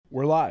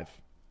We're live.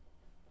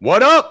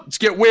 What up? Let's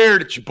get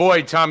weird. It's your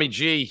boy Tommy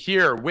G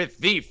here with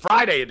the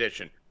Friday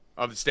edition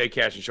of the Stay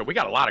Cashin show. We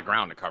got a lot of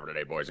ground to cover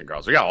today, boys and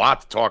girls. We got a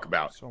lot to talk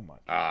about. So much.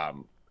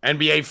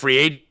 NBA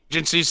free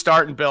agency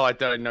starting. Bill, I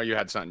know you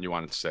had something you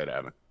wanted to say to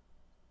Evan.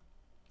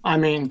 I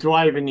mean, do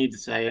I even need to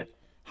say it?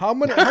 How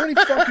many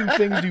fucking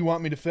things do you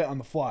want me to fit on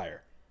the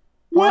flyer?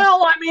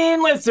 Well, I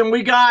mean, listen,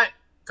 we got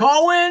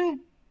Cohen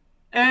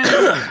and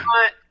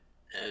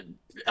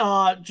we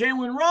got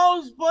Jalen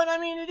Rose, but I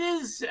mean, it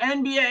is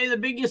NBA, the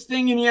biggest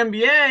thing in the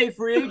NBA.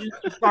 Free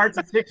agency starts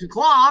at 6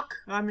 o'clock.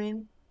 I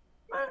mean,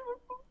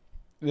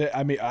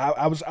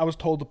 I was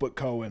told to put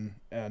Cohen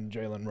and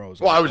Jalen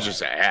Rose. Well, I was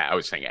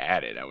saying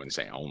added. I wouldn't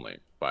say only,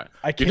 but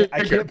I can't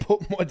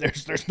put more.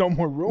 There's no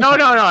more room. No.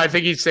 I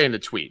think he's saying the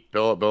tweet.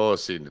 Bill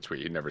is seeing the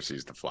tweet. He never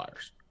sees the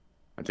flyers.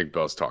 I think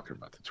Bill's talking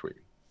about the tweet.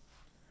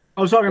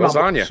 I was talking Bill's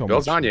about on you. So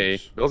Bill's on you.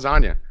 Bill's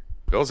on you.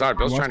 Bill's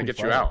trying to get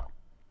you out.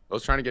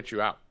 Bill's trying to get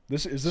you out.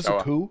 Is this a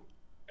coup?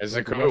 This is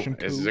a coup.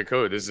 This is a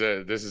coup. This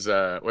is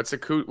a what's the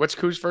coup? What's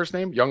Coup's first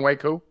name? Youngway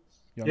Coup?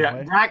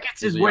 Yeah,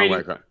 Rackets is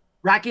waiting.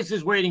 Rackets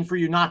is waiting for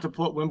you not to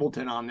put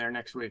Wimbledon on there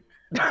next week.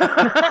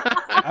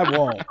 I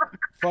won't.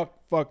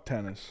 Fuck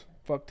tennis.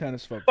 Fuck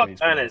tennis. Fuck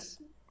baseball. Tennis.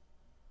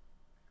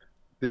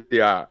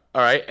 Yeah.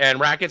 All right. And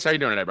Rackets, how you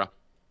doing today, bro?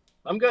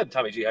 I'm good,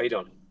 Tommy G. How you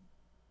doing?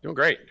 Doing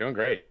great.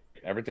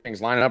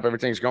 Everything's lining up.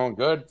 Everything's going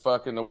good.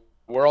 Fucking the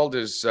world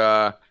is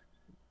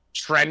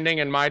trending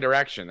in my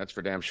direction. That's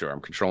for damn sure. I'm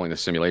controlling the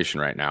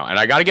simulation right now. And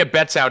I got to get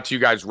bets out to you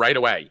guys right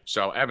away.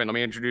 So, Evan, let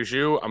me introduce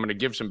you. I'm going to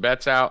give some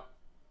bets out,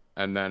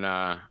 and then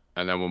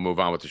we'll move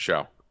on with the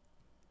show.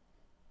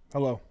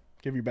 Hello.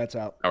 Give your bets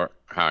out. All right.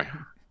 Hi.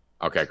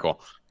 Okay,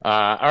 cool.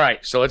 All right,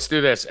 so let's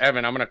do this.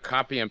 Evan, I'm going to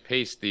copy and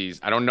paste these.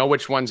 I don't know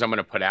which ones I'm going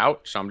to put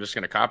out, so I'm just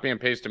going to copy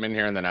and paste them in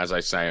here, and then as I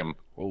say them,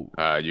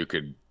 you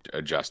could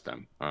adjust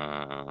them.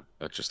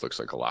 That just looks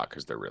like a lot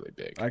because they're really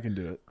big. I can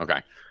do it.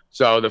 Okay.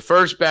 So the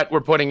first bet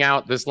we're putting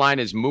out, this line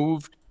is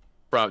moved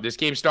from, this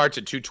game starts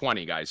at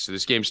 2:20, guys. So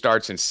this game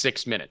starts in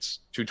 6 minutes,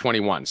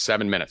 2:21,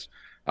 7 minutes.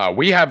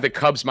 We have the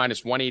Cubs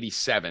minus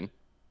 187.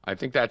 I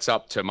think that's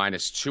up to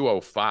minus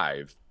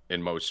 205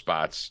 in most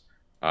spots.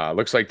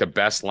 Looks like the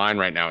best line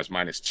right now is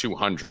minus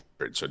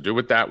 200. So do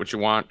with that what you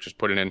want. Just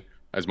put it in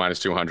as minus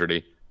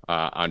 200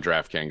 on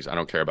DraftKings. I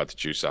don't care about the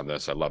juice on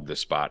this. I love this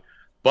spot.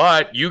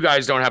 But you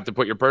guys don't have to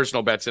put your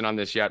personal bets in on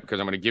this yet because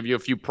I'm going to give you a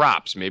few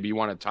props. Maybe you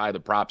want to tie the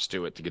props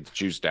to it to get the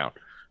juice down.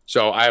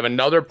 So I have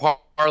another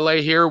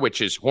parlay here,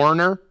 which is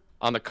Horner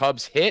on the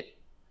Cubs hit,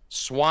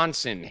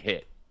 Swanson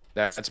hit.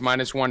 That's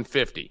minus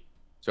 150.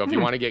 So if you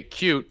want to get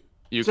cute,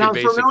 you can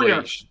basically.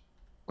 Familiar.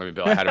 Let me,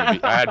 Bill.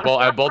 I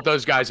had both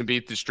those guys and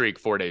beat the streak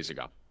 4 days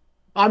ago.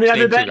 I mean, I've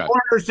been betting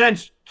Horner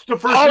since the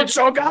first. Oh,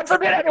 so God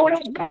forbid anyone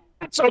else bet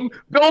some.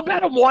 Bill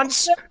bet him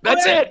once.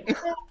 That's it.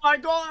 Oh my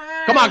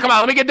God! Come on.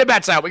 Let me get the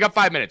bets out. We got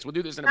 5 minutes. We'll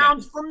do this in a minute.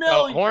 Sounds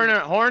familiar.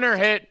 So Horner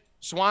hit,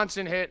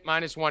 Swanson hit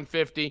minus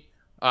 150.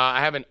 I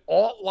have an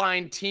alt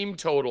line team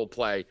total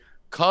play.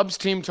 Cubs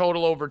team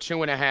total over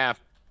 2.5.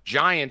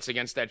 Giants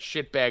against that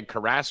shitbag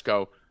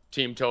Carrasco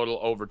team total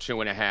over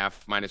 2.5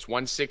 minus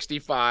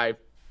 165.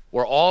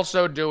 We're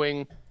also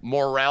doing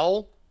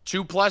Morel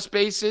 2+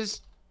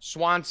 bases,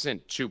 Swanson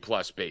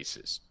 2+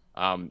 bases.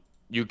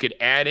 You could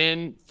add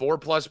in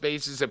 4+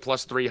 bases at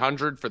plus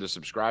 300 for the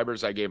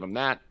subscribers. I gave them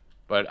that,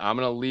 but I'm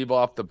going to leave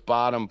off the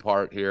bottom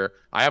part here.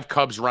 I have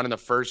Cubs running the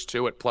first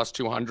two at plus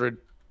 200.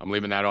 I'm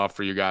leaving that off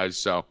for you guys.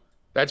 So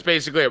that's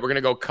basically it. We're going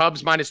to go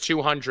Cubs minus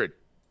 200.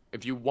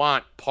 If you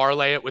want,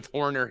 parlay it with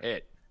Horner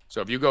hit. So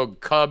if you go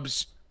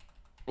Cubs,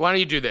 why don't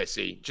you do this,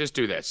 E? Just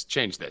do this.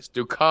 Change this.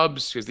 Do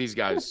Cubs because these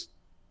guys...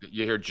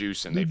 You hear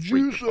juice and they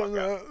freak the fuck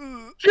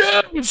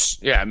out.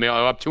 Juice! Yeah, I mean,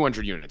 up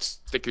 200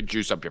 units. Stick your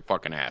juice up your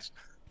fucking ass.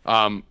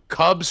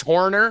 Cubs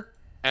Horner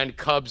and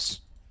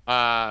Cubs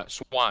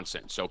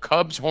Swanson. So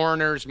Cubs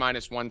Horners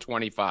minus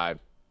 125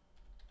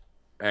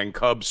 and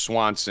Cubs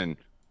Swanson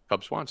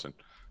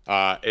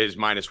is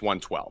minus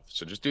 112.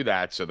 So just do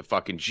that so the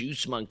fucking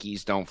juice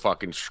monkeys don't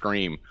fucking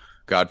scream.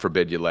 God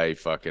forbid you lay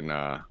fucking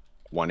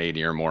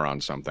 180 or more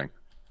on something.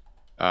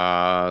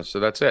 So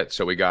that's it.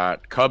 So we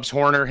got Cubs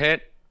Horner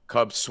hit.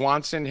 Cubs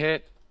Swanson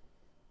hit,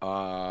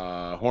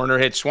 Horner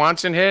hit,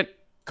 Swanson hit,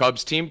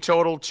 Cubs team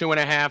total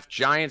 2.5,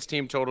 Giants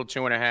team total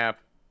 2.5,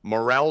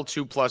 Morel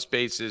 2+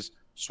 bases,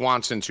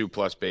 Swanson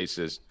 2+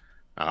 bases,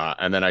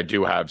 and then I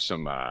do have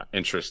some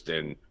interest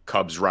in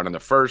Cubs running the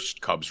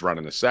first, Cubs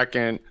running the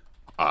second.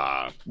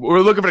 We're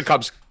looking for the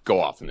Cubs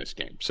go off in this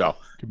game, so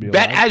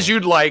bet as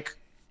you'd like.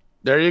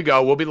 There you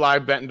go. We'll be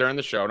live betting during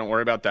the show. Don't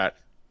worry about that.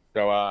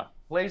 So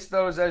place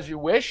those as you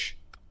wish.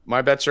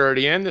 My bets are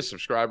already in. The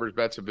subscribers'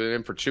 bets have been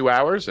in for 2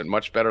 hours and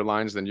much better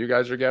lines than you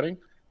guys are getting.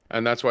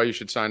 And that's why you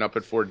should sign up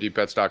at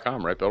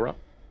 4deepbets.com, right, Bill Rowe?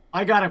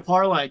 I got a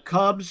parlay.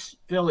 Cubs,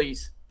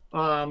 Phillies,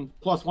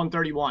 plus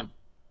 131.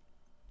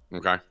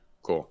 Okay,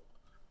 cool.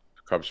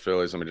 Cubs,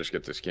 Phillies. Let me just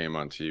get this game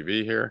on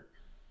TV here.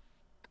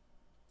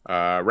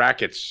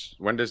 Rackets.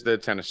 When does the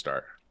tennis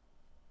start?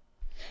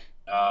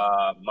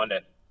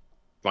 Monday.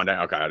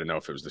 Okay, I didn't know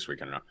if it was this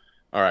weekend or not.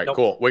 All right, Nope.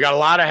 cool. We got a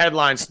lot of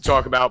headlines to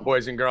talk about,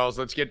 boys and girls.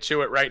 Let's get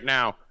to it right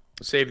now.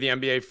 We'll save the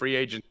NBA free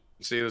agency.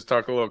 Let's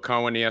talk a little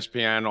Cohen,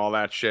 ESPN, all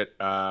that shit.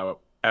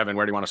 Evan,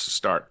 where do you want us to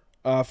start?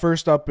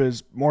 First up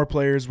is more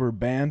players were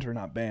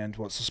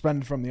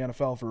suspended from the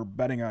NFL for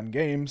betting on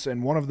games,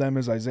 and one of them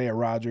is Isaiah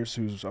Rodgers,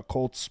 who's a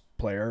Colts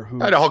player.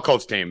 The whole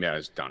Colts team,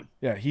 is done.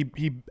 Yeah,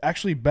 he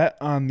actually bet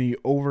on the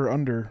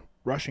over-under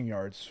rushing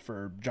yards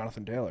for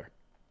Jonathan Taylor.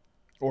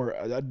 Or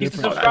a He's a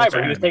different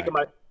subscriber.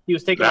 He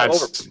was taking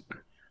over.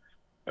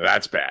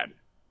 That's bad.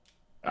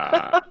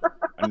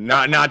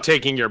 Not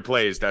taking your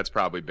plays, that's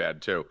probably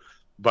bad too.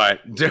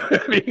 But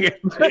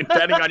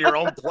betting on your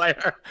own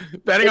player,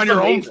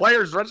 own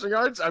player's rushing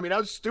yards. I mean,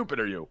 how stupid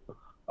are you?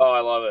 Oh, I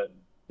love it.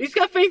 He's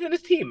got faith in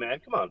his team, man.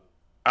 Come on.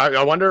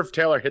 I wonder if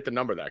Taylor hit the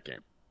number that game.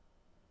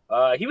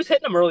 He was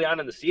hitting them early on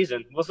in the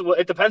season.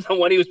 It depends on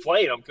when he was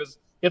playing them because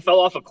he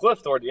fell off a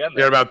cliff toward the end.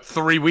 He had about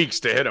 3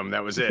 weeks to hit him.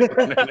 That was it.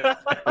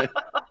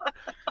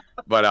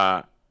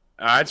 But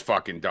that's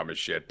fucking dumb as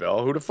shit,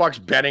 Bill. Who the fuck's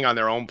betting on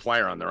their own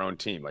player on their own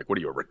team? Like, what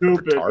are you, a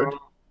retard? Bro.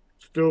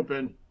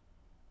 Stupid.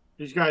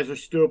 These guys are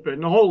stupid.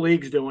 And the whole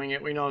league's doing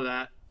it. We know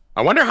that.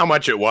 I wonder how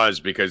much it was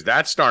because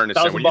that's starting to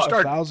say when you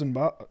start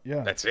 $1,000,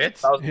 yeah. That's it?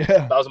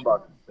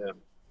 $1,000. Yeah.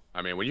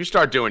 I mean, when you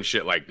start doing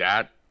shit like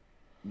that,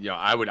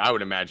 I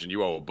would imagine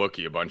you owe a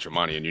bookie a bunch of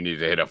money and you need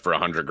to hit up for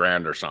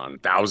 $100,000 or something,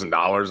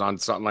 $1,000 on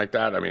something like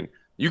that. I mean,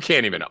 you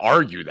can't even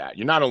argue that.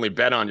 You not only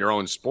bet on your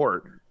own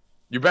sport,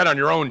 you bet on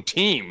your own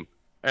team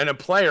and a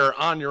player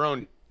on your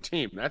own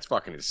team. That's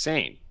fucking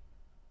insane.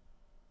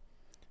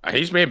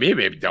 He's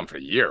maybe done for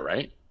a year,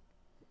 right?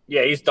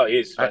 Yeah, he's done.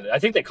 I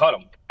think they cut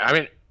him. I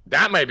mean,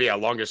 that might be a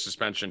longest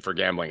suspension for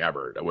gambling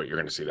ever. What you're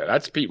going to see that.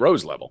 That's Pete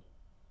Rose level,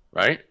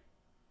 right?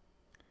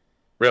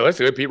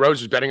 Realistically, Pete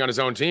Rose is betting on his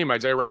own team.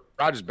 Isaiah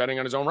Rodgers is betting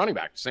on his own running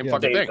back. Same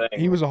fucking thing.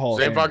 He was a Hall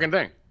of Famer. Same fucking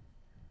thing.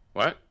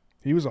 What?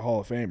 He was a Hall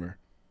of Famer.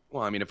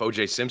 Well, I mean, if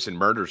O.J. Simpson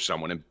murders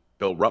someone and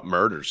Bill Rupp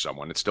murders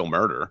someone, it's still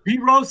murder.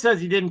 Pete Rose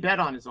says he didn't bet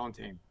on his own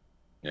team.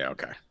 Yeah,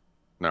 okay.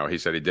 No, he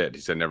said he did.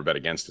 He said never bet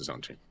against his own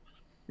team.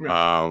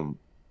 Right.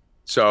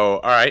 So,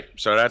 all right.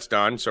 So that's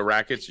done. So,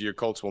 Rackets, your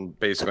Colts will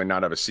basically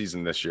not have a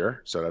season this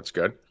year. So that's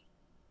good.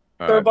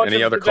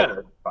 Any other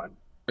Colts?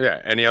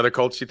 Yeah. Any other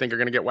Colts you think are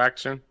going to get whacked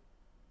soon?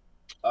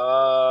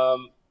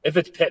 If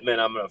it's Pittman,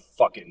 I'm going to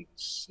fucking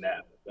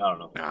snap. I don't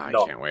know. Nah, I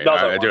can't wait.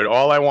 Dude,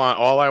 all I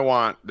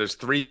want, there's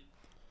 3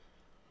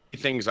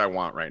 things I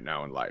want right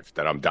now in life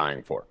that I'm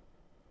dying for.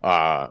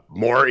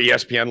 More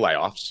ESPN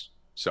layoffs.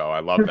 So I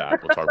love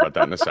that. We'll talk about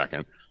that in a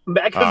second.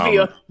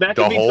 McAfee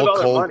took all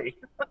their money.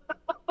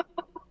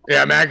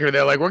 Yeah, McAfee.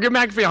 They're like, we'll give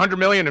McAfee $100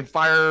 million and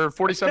fire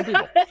 47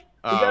 people.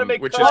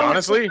 Which is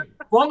honestly, as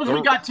long as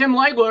we got Tim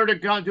Legler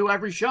to do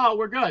every show,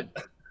 we're good.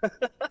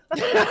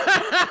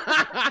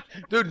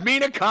 Dude,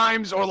 Mina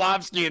Kimes,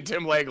 Orlovsky, and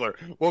Tim Legler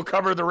will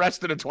cover the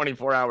rest of the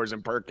 24 hours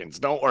in Perkins.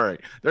 Don't worry.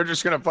 They're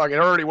just going to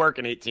they're already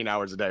working 18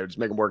 hours a day. We'll just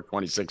make them work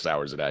 26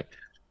 hours a day.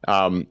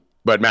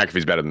 But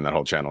McAfee's better than that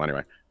whole channel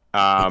anyway.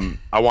 I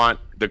want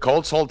the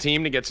Colts whole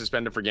team to get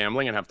suspended for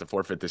gambling and have to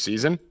forfeit the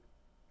season.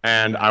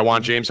 And I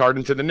want James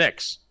Harden to the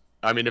Knicks.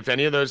 I mean, if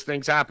any of those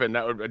things happen,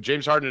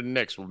 James Harden to the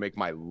Knicks will make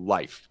my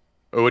life.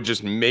 It would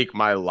just make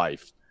my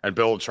life. And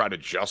Bill will try to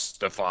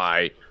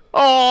justify,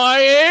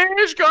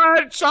 he's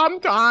good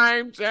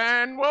sometimes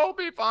and we'll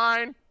be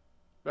fine.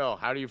 Bill,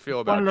 how do you feel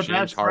about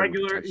James Harden?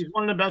 He's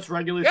one of the best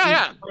regular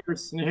season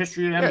players in the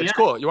history of the NBA. Yeah, it's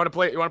cool. You want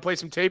to play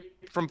some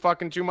tape from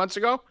fucking 2 months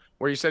ago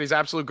where you said he's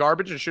absolute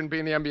garbage and shouldn't be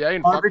in the NBA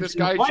and fuck this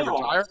guy, he should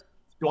retire?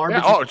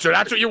 Yeah. Oh, so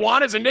that's what you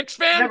want as a Knicks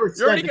fan? You're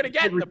already going to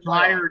get the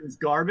retired is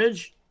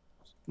garbage.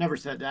 Never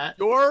said that.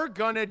 You're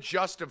going to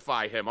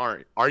justify him,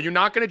 aren't you? Are you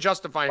not going to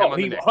justify him on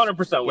the Knicks?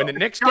 100%. When the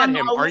Knicks get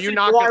him, are you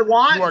not going to?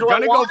 You are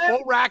going to go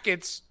full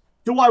Rackets.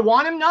 Do I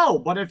want him? No.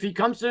 But if he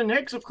comes to the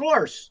Knicks, of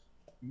course.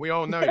 We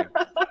all know you.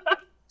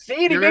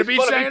 See, you're going to be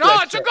saying,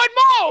 it's a good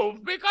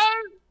move because.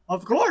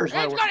 Of course.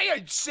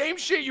 Same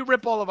shit you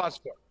rip all of us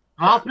for.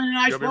 Hoffman and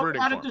I spoke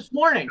about it this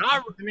morning.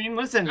 I mean,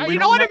 listen. You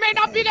know what? It may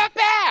not be that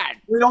bad.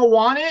 We don't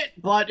want it,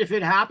 but if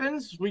it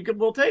happens,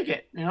 we'll take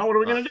it. You know, what are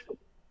we going to do?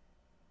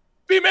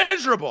 Be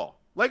miserable.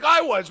 Like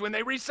I was when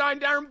they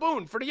re-signed Darren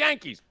Boone for the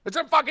Yankees. It's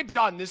fucking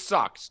done. This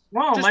sucks.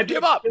 No, just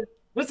give up.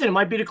 Listen, it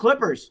might be the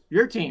Clippers,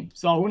 your team.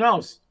 So who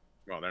knows?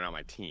 Well, they're not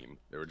my team.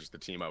 They were just the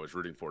team I was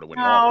rooting for to win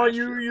it No, all.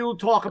 you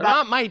talk they're about.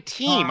 Not my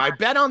team. I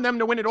bet on them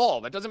to win it all.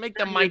 That doesn't make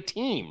them my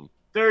team.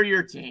 They're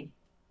your team.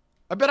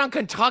 I bet on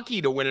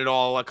Kentucky to win it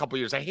all a couple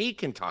years. I hate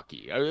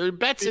Kentucky.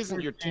 Betts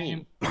isn't your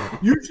team.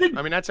 You should.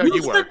 I mean, that's how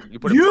you work.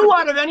 You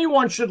out of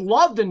anyone should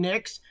love the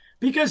Knicks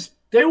because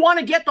they want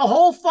to get the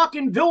whole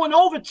fucking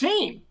Villanova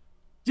team.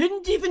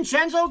 Didn't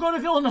DiVincenzo go to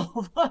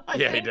Villanova?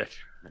 Yeah, he did.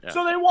 Yeah.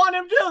 So they want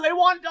him to. They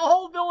want the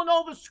whole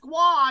Villanova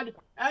squad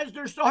as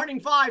their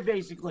starting 5,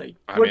 basically.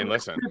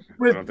 Listen.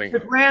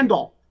 With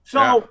Randall.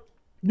 So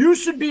you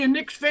should be a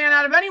Knicks fan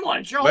out of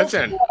anyone.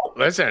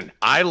 Listen.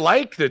 I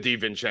like the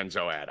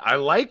DiVincenzo ad. I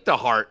like the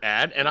Hart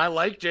ad, and I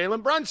like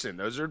Jalen Brunson.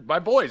 Those are my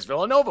boys,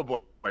 Villanova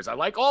boys. I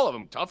like all of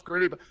them. Tough,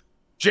 gritty.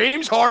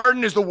 James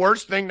Harden is the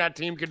worst thing that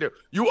team can do.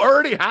 You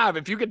already have,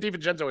 if you get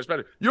DiVincenzo, it's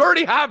better. You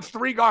already have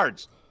 3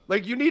 guards.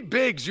 Like, you need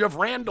bigs. You have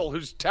Randall,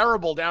 who's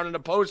terrible down in the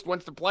post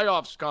once the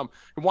playoffs come.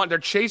 They're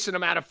chasing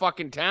him out of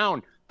fucking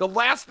town. The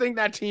last thing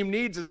that team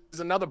needs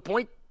is another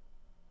point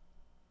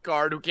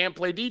guard who can't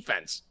play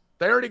defense.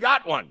 They already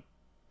got one.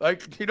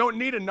 Like, you don't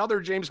need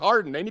another James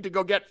Harden. They need to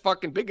go get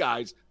fucking big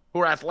guys who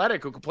are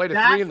athletic, who can play the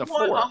 3 and the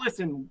 4.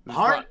 Listen,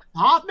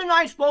 Hoffman and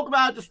I spoke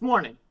about it this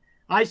morning.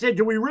 I said,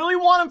 do we really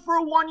want him for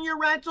a 1-year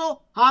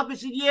rental? Hoffman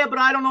said, yeah, but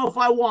I don't know if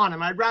I want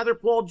him. I'd rather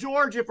Paul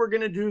George if we're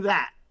going to do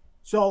that.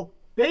 So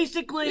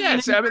basically.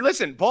 Yes, I mean,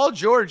 listen, Paul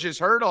George is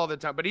hurt all the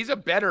time, but he's a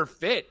better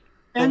fit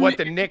for what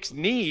the Knicks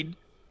need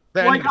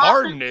than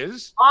Harden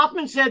is.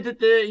 Hoffman said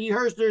that he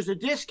hears there's a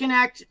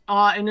disconnect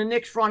in the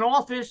Knicks front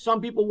office. Some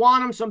people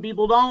want him, some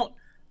people don't.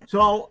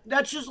 So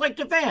that's just like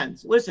the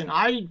fans. Listen,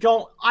 I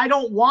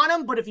don't want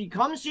him, but if he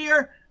comes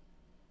here,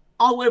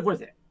 I'll live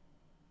with it.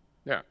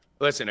 Yeah.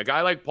 Listen, a guy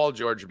like Paul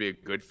George would be a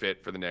good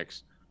fit for the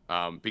Knicks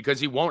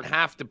because he won't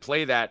have to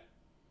play that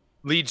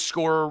lead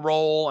scorer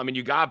role. I mean,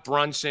 you got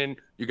Brunson.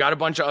 You got a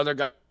bunch of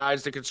other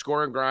guys that could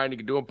score and grind. You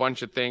can do a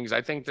bunch of things.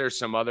 I think there's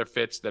some other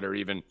fits that are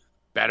even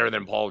better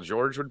than Paul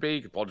George would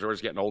be. Paul George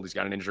is getting old. He's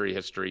got an injury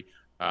history.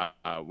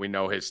 We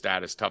know his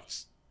status, tough to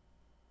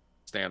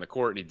stay on the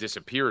court, and he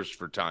disappears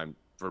for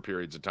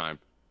periods of time.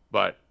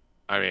 But,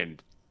 I mean,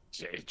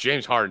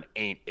 James Harden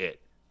ain't it.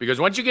 Because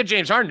once you get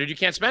James Harden, dude, you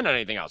can't spend on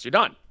anything else. You're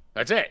done.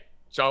 That's it.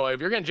 So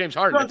if you're getting James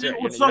Harden, that's it.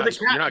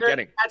 You're not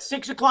getting. At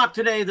 6 o'clock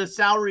today,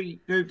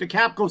 the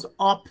cap goes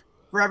up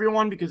for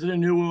everyone because of the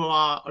new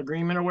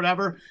agreement or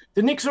whatever.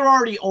 The Knicks are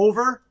already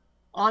over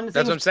on the.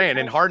 That's what I'm saying.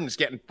 And Harden's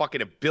getting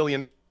fucking $1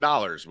 billion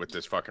with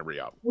this fucking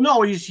re-up.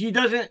 No, he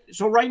doesn't.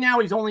 So right now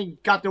he's only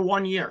got the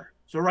 1 year.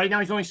 So right now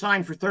he's only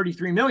signed for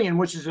 $33 million,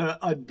 which is a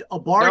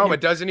bargain. No, but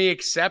doesn't he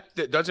accept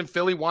that? Doesn't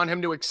Philly want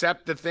him to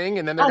accept the thing,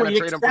 and then they're going to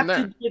trade him from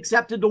there? He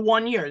accepted the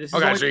 1 year. So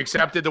he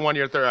accepted the 1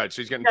 year third. Right,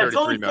 so he's getting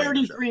 $33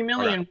 million. $33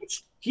 million,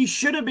 which he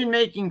should have been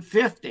making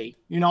 50.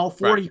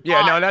 45. Right.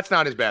 Yeah, no, that's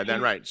not as bad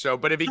then, right? So,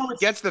 but if he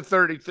gets the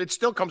 30, it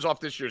still comes off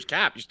this year's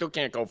cap. You still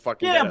can't go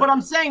fucking. Yeah, but I'm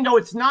saying though,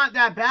 it's not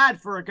that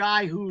bad for a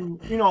guy who,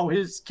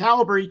 his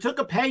caliber. He took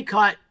a pay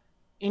cut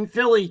in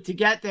Philly to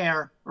get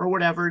there or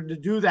whatever to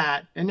do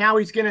that, and now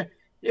he's gonna.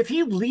 If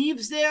he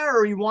leaves there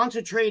or he wants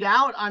to trade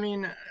out, I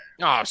mean.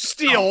 Oh,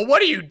 Steele,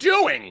 what are you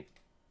doing?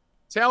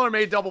 Taylor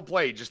made double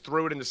play, just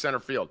threw it in the center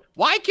field.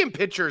 Why can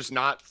pitchers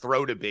not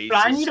throw to bases?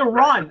 I need a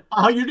run.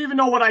 You didn't even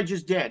know what I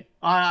just did.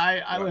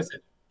 I listen.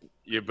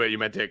 But you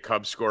meant to hit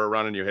Cubs score a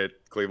run and you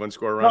hit Cleveland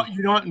score a run? No,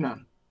 you don't. No.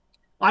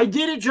 I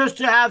did it just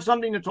to have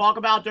something to talk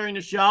about during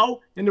the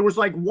show, and there was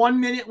like 1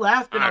 minute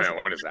left. And I don't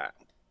know. What is that?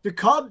 The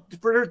Cubs,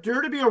 for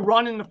there to be a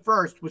run in the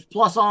first, was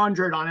plus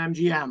 100 on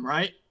MGM,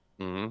 right?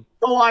 Mm-hmm.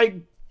 So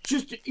I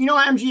just,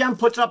 MGM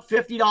puts up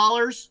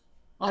 $50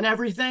 on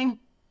everything.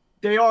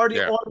 They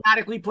already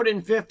automatically put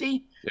in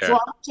 50. Yeah. So I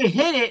had to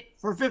hit it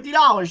for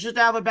 $50 just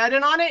to have a bet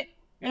in on it.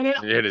 And you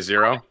hit a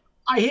zero?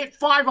 I hit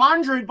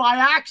 500 by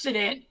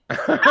accident.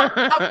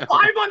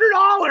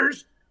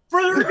 $500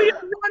 for there to be a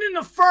run in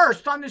the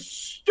first on this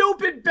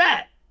stupid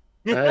bet.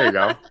 There you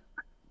go.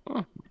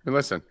 Well,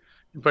 listen,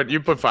 but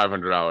you put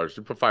 $500.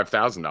 You put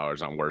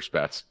 $5,000 on worse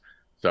bets.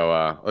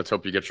 So let's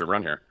hope you get your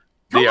run here.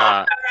 Come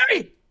on,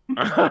 Barry!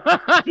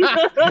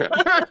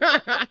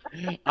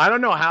 I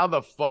don't know how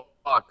the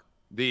fuck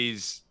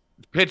these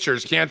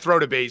pitchers can't throw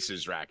to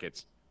bases,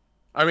 Rackets.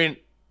 I mean,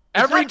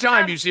 every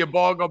time you see a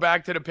ball go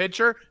back to the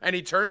pitcher and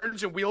he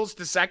turns and wheels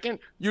to second,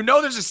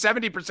 there's a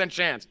 70%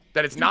 chance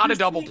that it's not a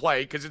double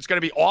play because it's going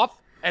to be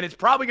off and it's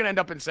probably going to end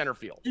up in center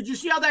field. Did you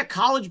see how that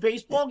college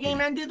baseball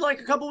game ended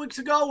like a couple weeks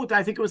ago with,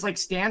 I think it was like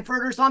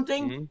Stanford or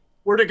something? Mm-hmm.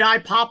 Where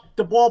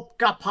the ball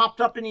got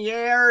popped up in the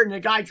air and the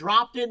guy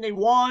dropped it and they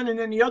won. And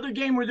then the other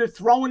game where they're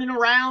throwing it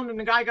around and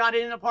the guy got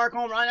in a park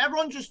home run.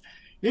 Everyone just,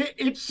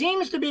 it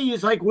seems to be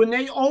is like when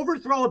they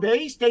overthrow a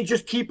base, they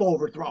just keep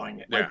overthrowing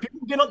it. Yeah. Like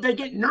people get up, they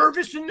get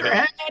nervous in their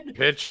head.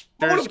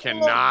 Pitchers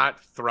cannot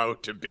throw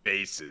to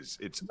bases.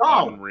 It's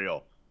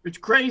unreal. It's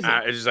crazy.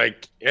 It's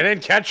like, and then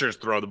catchers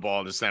throw the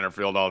ball in the center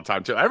field all the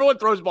time too. Everyone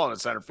throws the ball in the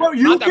center field.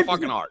 Not that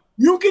fucking hard.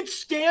 You could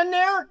stand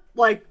there,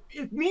 like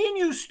if me and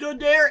you stood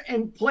there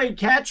and played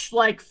catch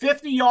like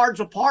 50 yards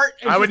apart.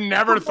 I would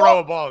never throw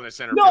a ball in the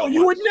center field. No,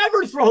 you would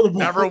never throw the ball.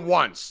 Never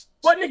once.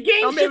 But in a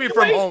game maybe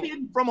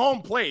situation, from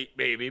home plate,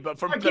 maybe, but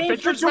from the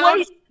pitcher's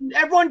situation,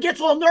 everyone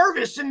gets all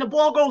nervous and the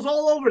ball goes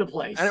all over the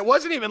place. And it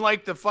wasn't even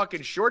like the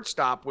fucking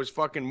shortstop was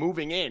fucking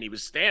moving in. He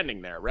was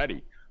standing there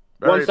ready.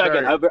 1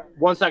 second. I'll be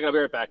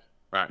right back.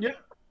 Right. Yeah.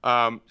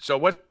 So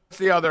what's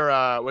the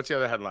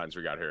other headlines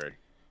we got here?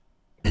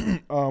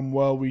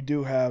 Well, we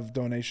do have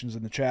donations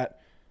in the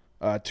chat.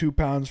 2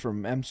 pounds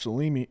from M.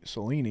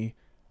 Solini.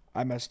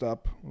 I messed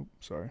up. Oops,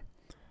 sorry.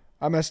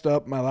 I messed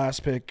up. My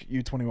last pick,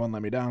 U21,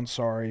 let me down.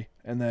 Sorry.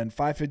 And then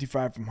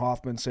 555 from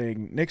Hoffman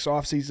saying, Knicks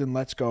offseason,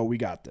 let's go. We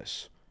got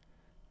this.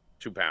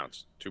 2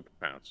 pounds. 2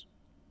 pounds.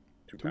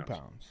 2 pounds. 2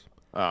 pounds.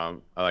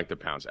 I like the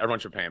pounds. Everyone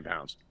should pay in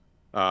pounds.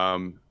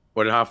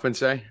 What did Hoffman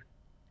say?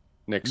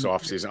 Knicks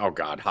offseason. Oh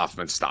God,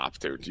 Hoffman, stop,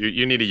 dude.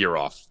 You need a year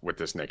off with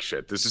this Knicks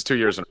shit. This is 2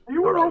 years in a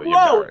row.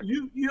 Whoa,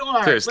 you all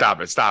right. Dude,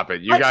 stop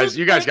it. You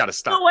guys got to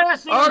stop.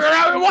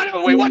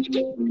 Oh, we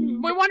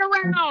won a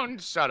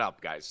round. Shut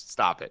up, guys.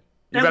 Stop it.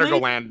 You better go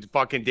land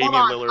fucking Damian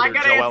Lillard or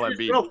Joel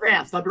Embiid. Real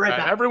fast. I'll be right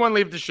back. Everyone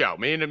leave the show.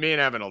 Me and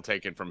Evan will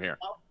take it from here.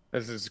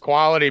 This is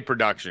quality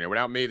production.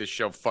 Without me, the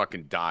show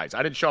fucking dies.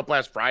 I didn't show up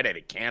last Friday.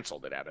 They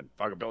canceled it, Evan.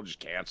 Fucking Bill just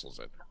cancels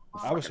it.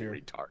 I was here.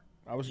 Retard.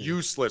 I was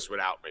useless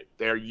without me.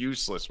 They're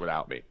useless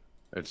without me.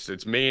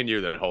 It's me and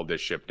you that hold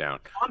this ship down.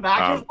 I'm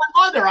back. Here's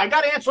my mother. I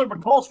got to answer the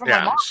calls from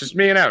my mom. It's just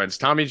me and Evan. It's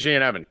Tommy G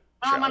and Evan.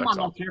 My mom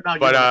don't care about you.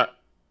 But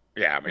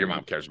your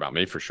mom cares about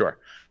me for sure.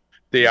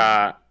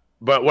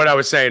 But what I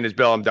was saying is,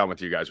 Bill, I'm done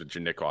with you guys with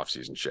your Nick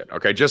off-season shit.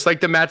 Okay, just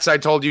like the Mets, I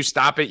told you,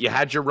 stop it. You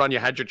had your run. You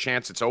had your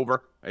chance. It's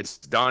over. It's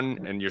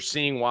done, and you're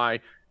seeing why.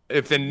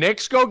 If the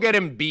Knicks go get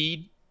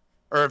Embiid,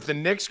 or if the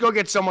Knicks go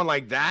get someone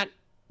like that,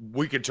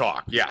 we could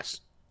talk, yes.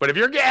 But if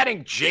you're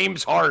getting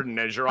James Harden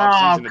as your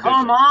off-season addition,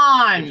 come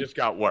on. It just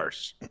got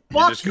worse.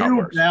 Fuck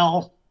you,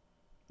 Bill.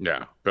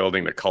 Yeah,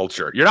 building the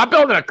culture. You're not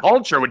building a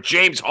culture with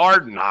James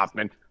Harden,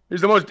 Hoffman.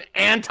 He's the most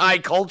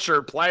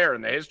anti-culture player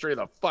in the history of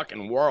the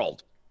fucking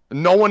world.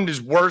 No one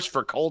is worse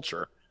for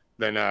culture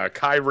than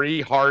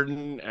Kyrie,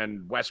 Harden,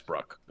 and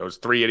Westbrook. Those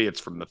three idiots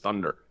from the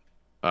Thunder.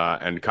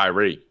 And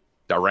Kyrie,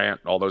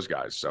 Durant, all those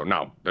guys. So,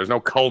 no, there's no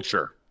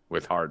culture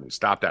with Harden.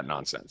 Stop that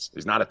nonsense.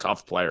 He's not a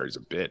tough player. He's a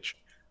bitch.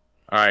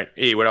 All right,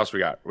 E, what else we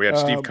got? We had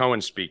Steve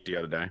Cohen speak the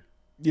other day.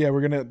 Yeah,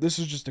 this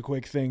is just a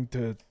quick thing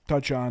to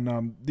touch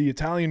on. The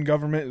Italian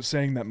government is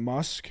saying that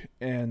Musk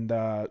and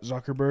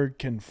Zuckerberg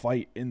can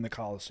fight in the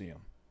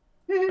Coliseum.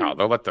 Oh,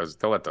 they'll let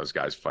those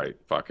guys fight.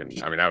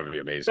 Fucking, I mean, that would be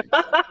amazing.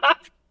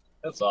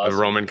 That's awesome.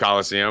 The Roman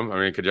Coliseum. I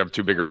mean, could you have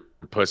two bigger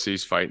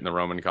pussies fight in the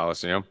Roman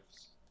Coliseum?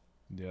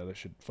 Yeah, they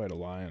should fight a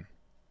lion.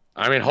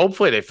 I mean,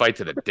 hopefully they fight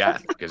to the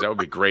death, because that would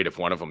be great if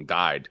one of them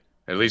died.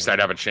 At least I'd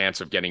have a chance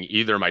of getting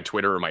either my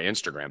Twitter or my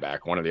Instagram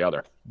back, one or the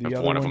other. The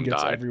other one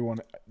gets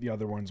the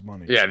other one's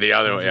money. Yeah, the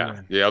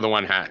other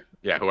one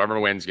whoever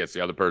wins gets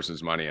the other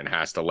person's money and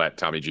has to let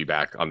Tommy G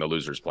back on the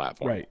loser's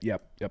platform. Right.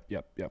 Yep.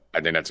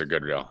 I think that's a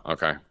good deal.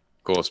 Okay.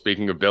 Cool.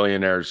 Speaking of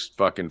billionaires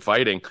fucking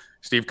fighting,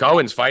 Steve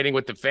Cohen's fighting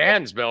with the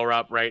fans, Bill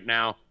Rupp, right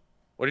now.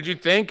 What did you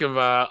think of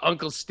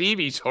Uncle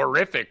Stevie's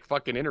horrific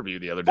fucking interview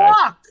the other day?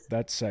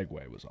 That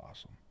segue was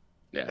awesome.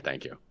 Yeah,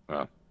 thank you.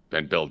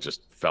 And Bill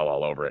just fell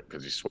all over it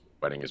because he's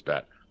sweating his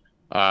bet.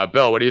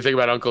 Bill, what do you think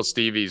about Uncle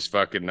Stevie's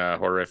fucking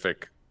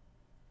horrific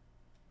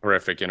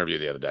interview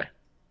the other day?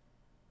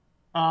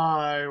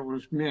 It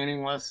was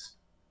meaningless.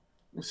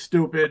 It was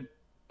stupid.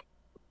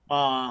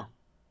 I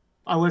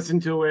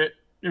listened to it.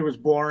 It was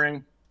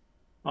boring.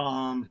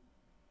 I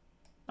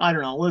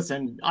don't know.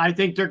 Listen, I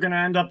think they're going to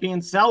end up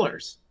being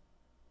sellers.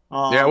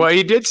 Yeah, well,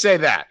 he did say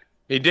that.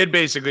 He did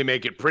basically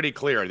make it pretty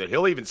clear that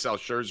he'll even sell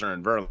Scherzer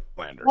and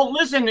Verlander. Well,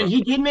 listen,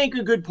 he did make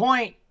a good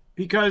point,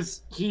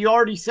 because he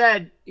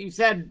said,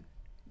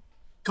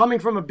 coming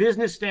from a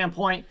business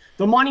standpoint,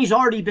 the money's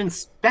already been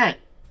spent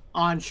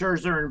on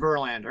Scherzer and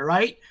Verlander,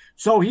 right?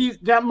 So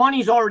that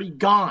money's already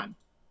gone.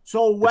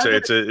 So whether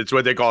it's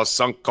what they call a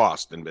sunk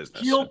cost in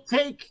business. He'll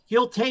take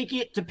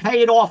it to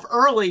pay it off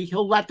early.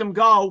 He'll let them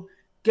go,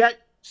 get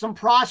some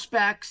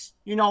prospects,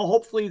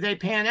 hopefully they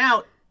pan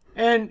out,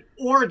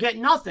 or get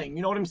nothing.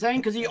 You know what I'm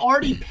saying? Because he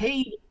already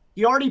paid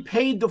the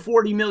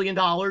 $40 million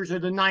or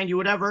the 90,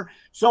 whatever.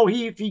 So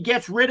if he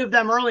gets rid of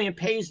them early and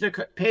pays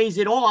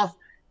it off,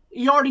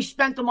 he already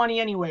spent the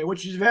money anyway,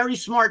 which is very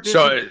smart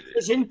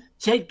decision.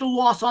 Take the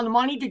loss on the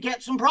money to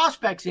get some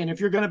prospects in if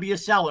you're going to be a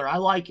seller. I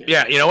like it.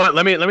 Yeah, you know what?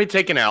 Let me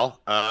take an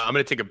L. I'm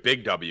going to take a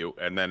big W,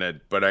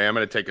 but I am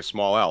going to take a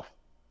small L.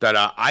 That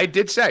I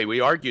did say, we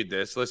argued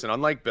this. Listen,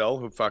 unlike Bill,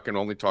 who fucking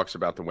only talks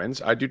about the wins,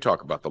 I do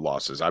talk about the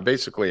losses. I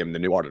basically am the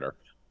new auditor.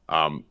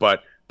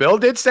 But Bill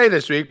did say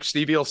this week,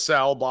 Stevie will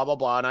sell, blah, blah,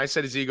 blah. And I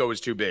said his ego was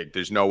too big.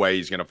 There's no way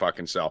he's going to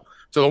fucking sell.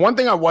 So the one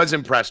thing I was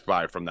impressed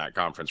by from that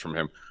conference from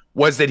him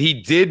was that he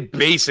did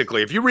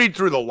basically, if you read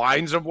through the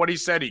lines of what he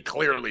said, he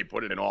clearly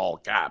put it in all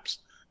caps.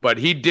 But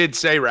he did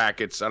say,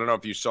 Rackets, I don't know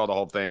if you saw the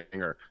whole thing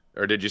or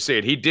did you see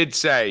it? He did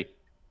say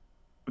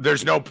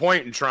there's no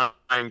point in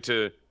trying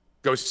to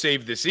go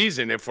save the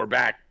season if we're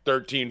back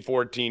 13,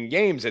 14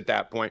 games at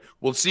that point.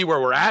 We'll see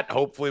where we're at.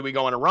 Hopefully we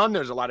go on a run.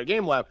 There's a lot of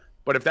game left.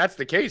 But if that's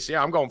the case,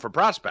 yeah, I'm going for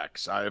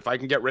prospects. If I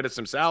can get rid of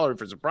some salary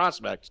for some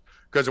prospects,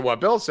 because of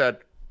what Bill said,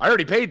 I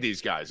already paid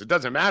these guys. It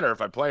doesn't matter if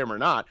I play them or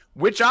not,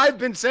 which I've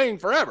been saying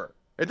forever.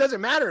 It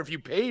doesn't matter if you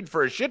paid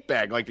for a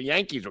shitbag like the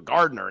Yankees with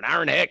Gardner and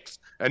Aaron Hicks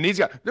and these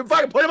guys. Then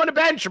fucking put them on the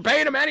bench. You're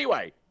paying them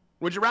anyway.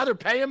 Would you rather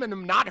pay them and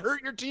them not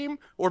hurt your team,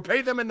 or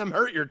pay them and them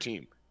hurt your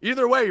team?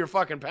 Either way, you're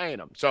fucking paying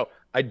them. So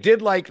I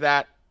did like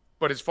that.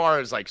 But as far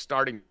as like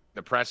starting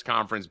the press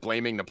conference,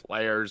 blaming the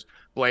players,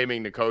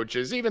 blaming the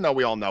coaches, even though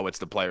we all know it's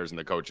the players and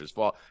the coaches'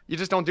 fault, you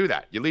just don't do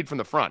that. You lead from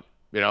the front.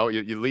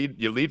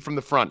 You lead from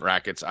the front,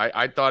 Rackets.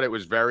 I thought it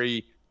was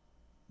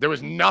there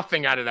was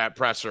nothing out of that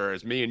presser,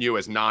 as me and you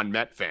as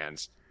non-Met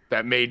fans,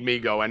 that made me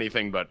go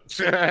anything but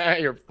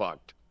you're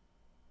fucked.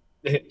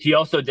 He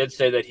also did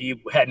say that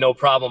he had no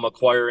problem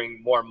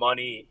acquiring more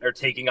money or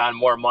taking on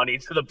more money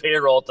to the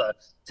payroll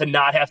to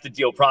not have to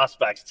deal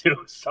prospects too.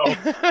 So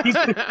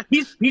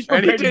he's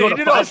prepared to go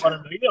to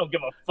 500. He don't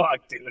give a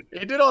fuck, dude.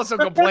 He did also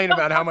complain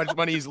about how much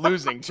money he's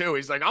losing too.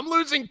 He's like, I'm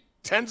losing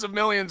tens of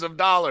millions of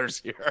dollars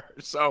here.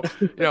 So,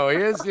 he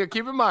is,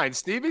 keep in mind,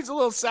 Stevie's a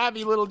little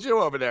savvy little Jew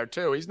over there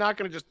too. He's not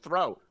going to just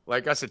throw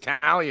like us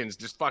Italians,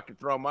 just fucking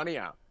throw money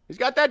out. He's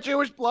got that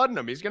Jewish blood in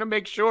him. He's going to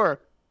make sure,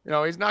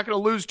 he's not going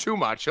to lose too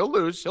much. He'll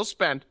lose, he'll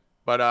spend,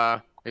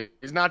 but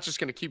he's not just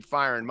going to keep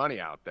firing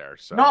money out there.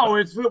 So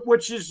no,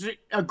 which is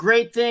a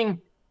great thing.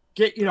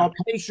 Get,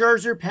 pay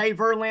Scherzer, pay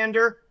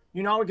Verlander,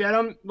 get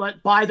them,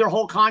 buy their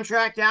whole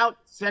contract out,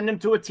 send them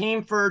to a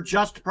team for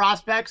just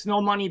prospects, no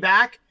money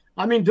back.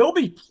 I mean, there'll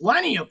be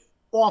plenty of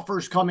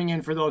offers coming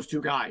in for those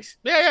two guys.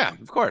 Yeah,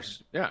 of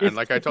course. Yeah, and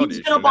like I told you,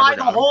 if he's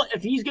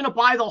gonna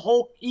buy the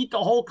whole, eat the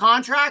whole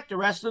contract, the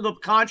rest of the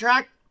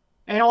contract,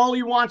 and all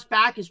he wants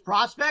back is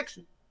prospects.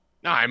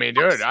 No, I mean,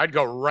 dude, I'd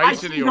go right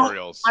to the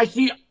Orioles. I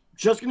see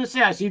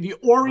the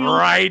Orioles.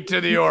 Right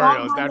to the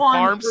Orioles. That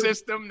farm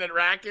system that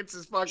Rackets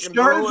is fucking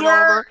rolling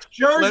over.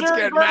 Let's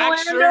get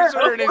Max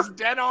Scherzer and his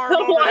dead arm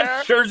over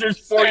there.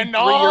 Scherzer's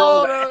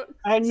 43-year-old.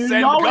 And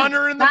send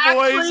Gunnar and the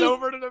boys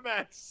over to the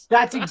Mets.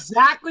 That's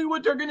exactly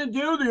what they're going to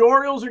do. The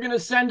Orioles are going to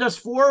send us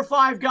 4 or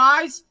 5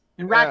 guys.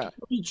 And Rackets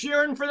will be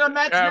cheering for the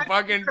Mets. Yeah,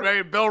 fucking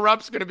Bill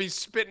Rupp's gonna be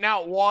spitting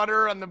out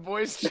water on the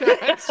voice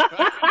chats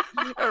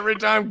every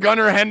time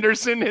Gunnar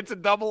Henderson hits a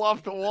double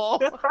off the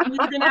wall. And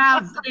you're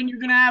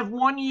gonna have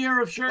 1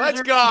 year of Scherzer.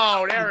 Let's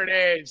go. There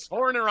it is.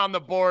 Horner on the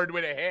board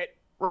with a hit.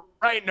 We're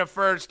right in the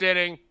first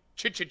inning.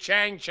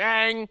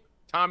 Chang.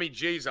 Tommy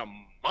G's a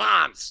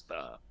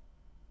monster.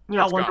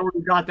 Yeah, I wonder where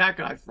you got that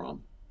guy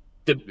from.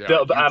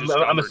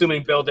 I'm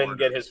assuming Bill didn't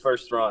get his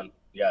first run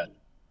yet.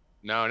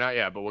 No, not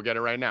yet, but we'll get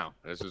it right now.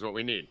 This is what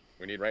we need.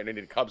 We need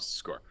the Cubs to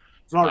score.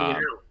 It's already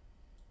here.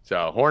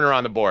 So Horner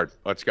on the board.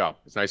 Let's go.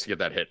 It's nice to get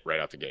that hit right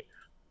out the gate.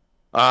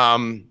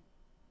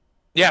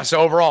 So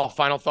overall,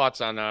 final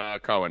thoughts on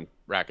Cohen,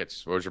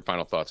 Rackets. What was your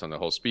final thoughts on the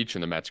whole speech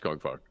and the Mets going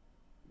forward?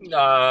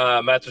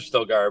 Mets are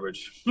still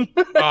garbage.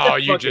 Oh,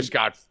 you just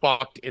got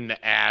fucked in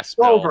the ass,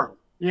 Bill. Over.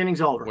 The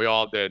inning's over. We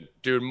all did.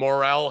 Dude,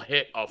 Morel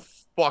hit a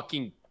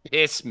fucking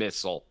piss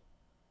missile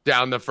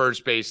down the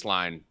first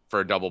baseline for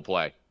a double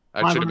play.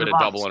 That should have been a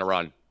double and a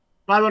run.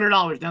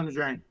 $500 down the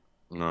drain.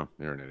 No,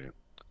 you're an idiot.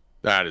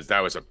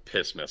 That was a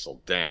piss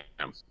missile. Damn,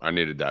 I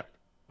needed that.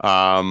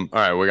 All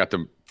right, we got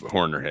the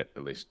Horner hit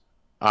at least.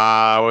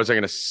 What was I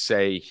gonna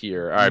say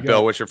here? All right,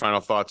 Bill, what's your final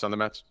thoughts on the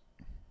Mets?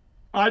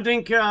 I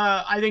think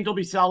they'll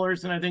be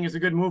sellers, and I think it's a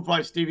good move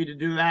by Stevie to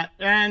do that.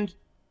 And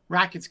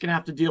Rackets gonna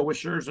have to deal with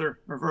Scherzer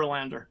or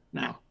Verlander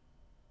now.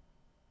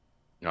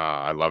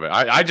 I love it.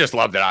 I just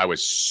love that I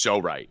was so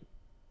right.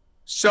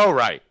 So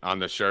right on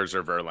the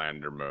Scherzer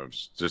Verlander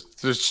moves.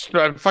 Just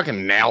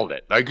fucking nailed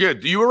it. Like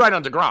you were right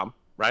on DeGrom,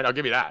 right? I'll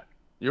give you that.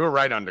 You were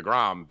right on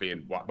DeGrom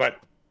but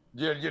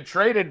you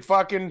traded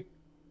fucking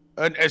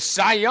a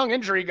Cy Young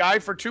injury guy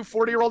for 2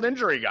 40-year-old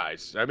injury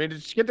guys. I mean,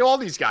 just get all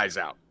these guys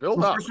out.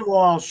 Build up. First of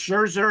all,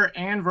 Scherzer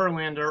and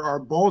Verlander are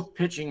both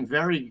pitching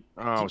very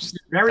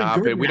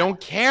good. We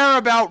don't care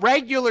about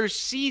regular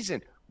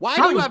season. Why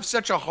do you have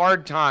such a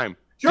hard time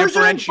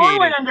Scherzer and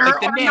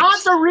Verlander are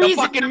not the reason the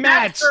fucking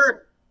Mets.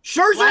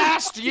 Scherzer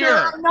last year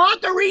are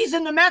not the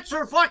reason the Mets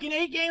are fucking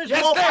 8 games.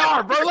 Yes, they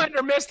are.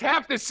 Verlander missed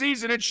half the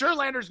season, and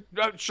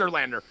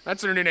Scherlander.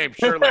 That's their new name,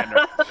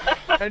 Scherlander.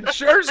 And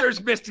Scherzer's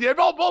missed. They've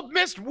both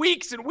missed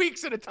weeks and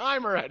weeks at a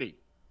time already.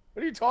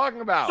 What are you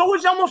talking about? So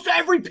is almost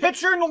every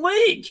pitcher in the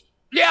league.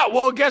 Yeah,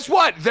 well, guess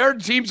what? Their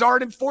teams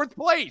aren't in 4th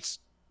place.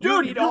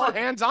 Dude, you need all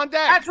hands on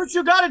deck. That's what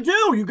you got to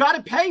do. You got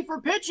to pay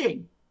for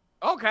pitching.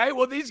 Okay,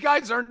 well, these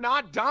guys are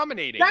not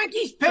dominating.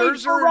 Yankees paid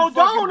for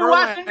Rodon, who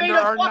hasn't made a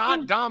fucking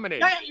not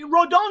dominating.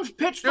 Rodon's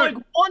pitched like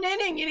 1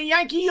 inning in a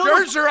Yankee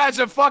uniform. Scherzer has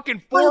a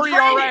fucking 4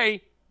 ERA.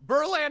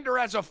 Verlander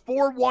has a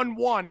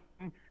 4.11,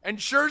 and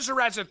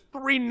Scherzer has a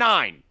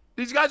 3.9.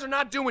 These guys are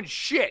not doing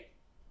shit.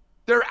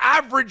 They're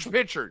average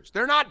pitchers.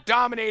 They're not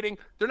dominating.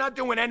 They're not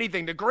doing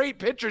anything. The great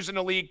pitchers in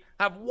the league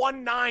have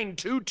 1.9,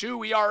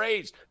 2.2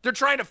 ERAs. They're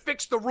trying to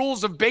fix the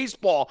rules of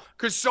baseball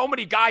because so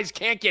many guys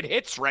can't get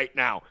hits right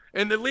now.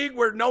 In the league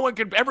where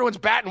everyone's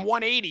batting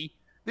 180,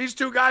 these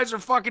two guys are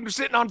fucking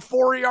sitting on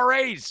 4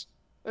 ERAs.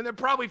 And they're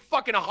probably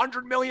fucking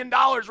 $100 million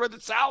worth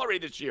of salary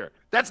this year.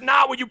 That's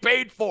not what you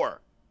paid for.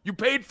 You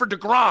paid for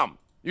DeGrom.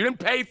 You didn't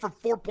pay for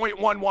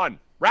 4.11.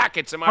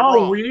 Rackets, am I wrong?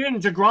 Oh, we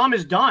didn't. DeGrom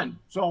is done.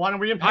 So why don't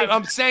we pay?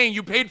 I'm saying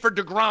you paid for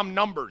DeGrom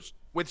numbers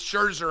with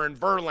Scherzer and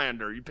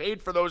Verlander. You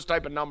paid for those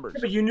type of numbers.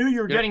 Yeah, but you knew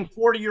you were getting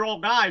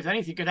 40-year-old guys.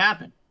 Anything could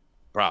happen.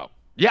 Bro.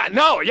 Yeah,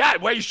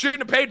 well, you shouldn't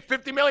have paid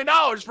 $50 million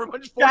for a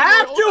bunch of 40-year-old You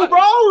have to, guys. bro.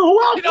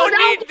 Who else? You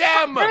don't need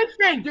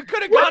them. You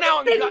could have gone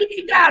out and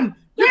need them.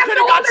 You have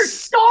no other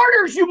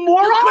starters, you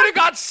moron. You could have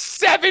got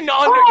 7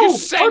 under. You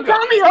sang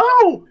tell me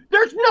who?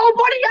 There's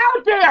nobody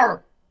out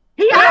there.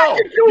 He had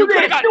to do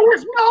this. There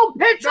was no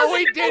pitchers. No,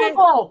 he didn't.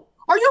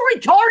 Are you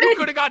retarded? You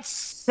could have got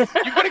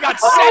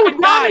 7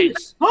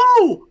 guys.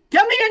 Who?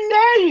 Give me a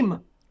name.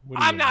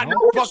 I'm not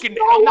fucking.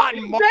 No I'm not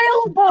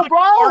available,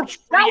 bro.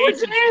 That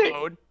was it.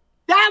 Mode.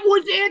 That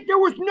was it. There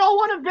was no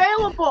one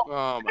available.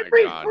 Oh my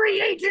Every God.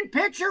 free agent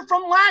pitcher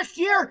from last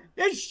year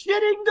is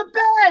shitting the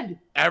bed.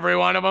 Every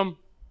one of them.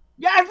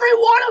 Yeah, every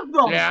one of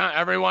them. Yeah,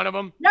 every one of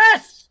them.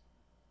 Yes.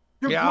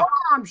 Yeah.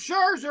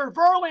 Scherzer,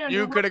 Verlander.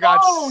 You could have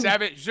got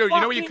 7. So you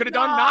know what you could have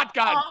done?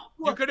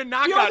 You could have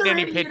not gotten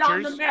any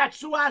pitchers.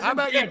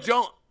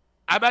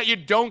 How about you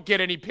don't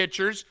get any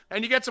pitchers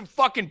and you get some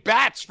fucking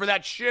bats for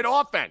that shit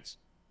offense?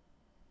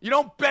 You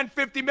don't spend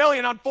 $50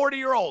 million on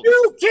 40-year-olds.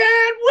 You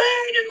can't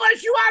win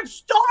unless you have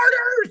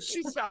starters.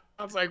 She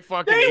sounds like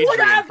fucking They Adrian would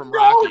have from no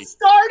Rocky.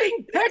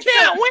 starting pitcher.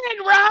 Can't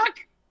win, Rock.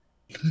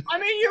 I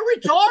mean, you're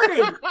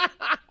retarded.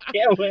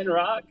 Can't win,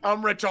 Rock.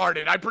 I'm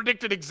retarded. I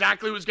predicted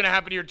exactly what was going to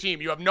happen to your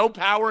team. You have no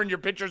power and your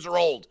pitchers are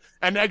old.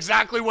 And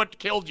exactly what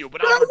killed you,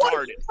 but I'm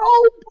retarded.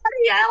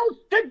 Nobody else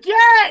to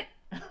get.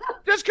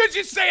 Just because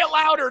you say it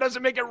louder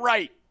doesn't make it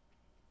right.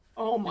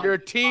 Oh my Your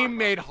team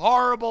made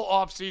horrible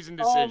offseason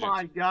decisions. Oh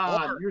my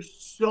God. You're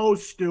so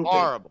stupid.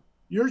 Horrible.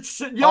 You're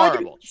so, the only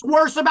thing that's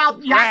worse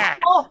about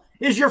Yakuza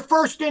is your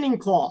first inning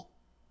call.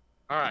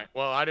 All right.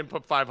 Well, I didn't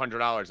put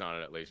 $500 on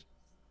it at least.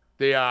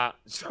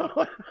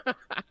 So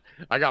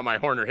I got my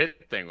Horner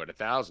hit thing with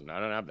 1,000. I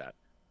don't have that.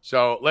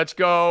 So let's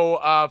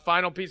go.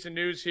 Final piece of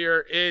news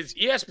here is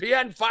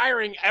ESPN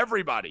firing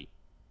everybody.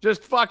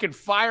 Just fucking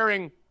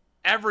firing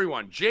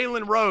everyone.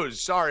 Jalen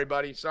Rose. Sorry,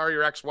 buddy. Sorry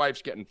your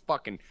ex-wife's getting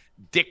fucking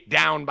dicked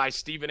down by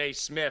Stephen A.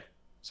 Smith.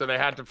 So they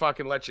had to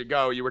fucking let you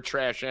go. You were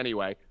trash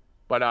anyway.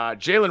 But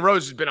Jalen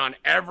Rose has been on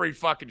every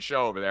fucking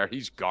show over there.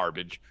 He's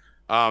garbage.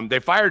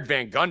 They fired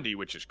Van Gundy,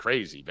 which is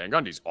crazy. Van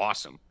Gundy's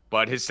awesome.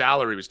 But his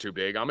salary was too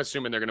big. I'm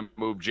assuming they're going to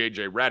move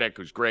J.J. Redick,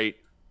 who's great,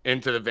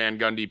 into the Van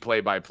Gundy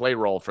play-by-play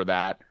role for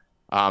that.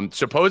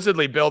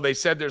 Supposedly, Bill, they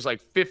said there's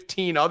like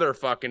 15 other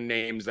fucking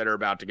names that are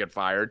about to get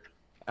fired.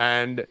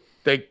 And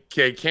they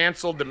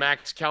canceled the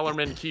Max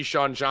Kellerman,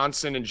 Keyshawn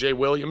Johnson, and Jay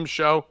Williams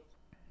show.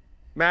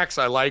 Max,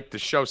 I liked. The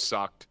show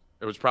sucked.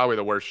 It was probably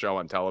the worst show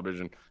on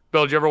television.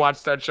 Bill, did you ever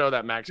watch that show,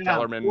 that Max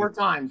Kellerman? 4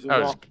 times.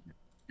 That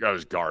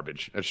was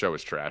garbage. That show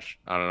was trash.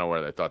 I don't know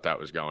where they thought that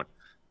was going.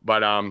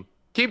 But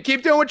keep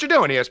doing what you're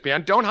doing,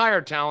 ESPN. Don't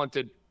hire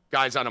talented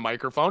guys on a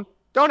microphone.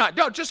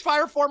 Don't just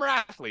fire former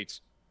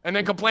athletes and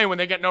then complain when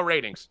they get no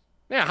ratings.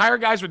 Yeah, hire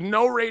guys with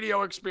no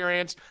radio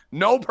experience,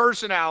 no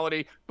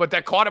personality, but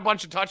that caught a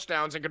bunch of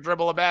touchdowns and could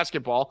dribble a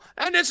basketball.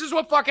 And this is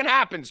what fucking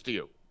happens to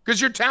you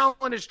because your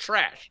talent is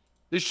trash.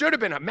 This should have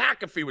been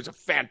McAfee was a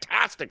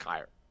fantastic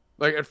hire.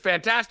 Like,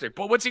 fantastic.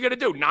 But what's he going to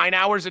do? 9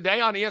 hours a day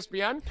on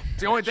ESPN?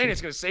 It's the only thing that's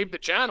going to save the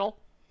channel.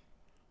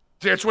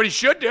 That's what he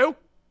should do.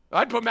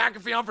 I'd put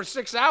McAfee on for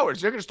 6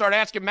 hours. You're going to start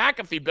asking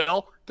McAfee,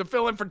 Bill, to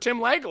fill in for Tim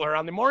Legler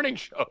on the morning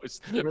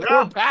shows. Yeah.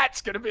 Poor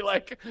Pat's going to be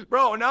like,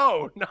 bro,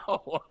 no.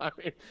 I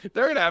mean,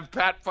 they're going to have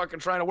Pat fucking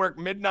trying to work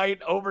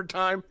midnight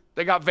overtime.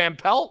 They got Van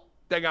Pelt.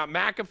 They got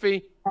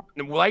McAfee.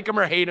 And like him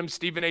or hate him,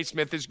 Stephen A.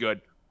 Smith is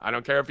good. I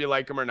don't care if you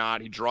like him or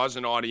not. He draws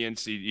an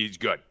audience. He's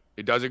good.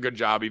 He does a good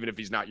job, even if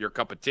he's not your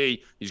cup of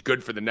tea. He's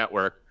good for the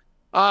network.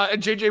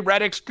 And J.J.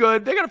 Redick's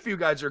good. They got a few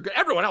guys that are good.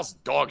 Everyone else is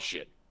dog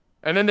shit.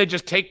 And then they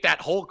just take that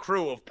whole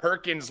crew of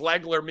Perkins,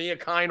 Legler, Mia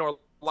Kine,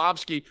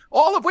 Orlovsky,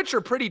 all of which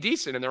are pretty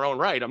decent in their own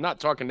right. I'm not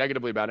talking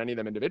negatively about any of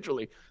them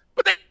individually,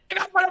 but they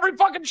got on every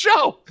fucking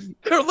show.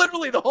 They're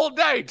literally the whole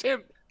day.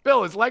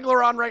 Bill, is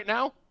Legler on right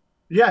now?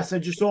 Yes, I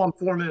just saw him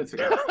 4 minutes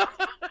ago.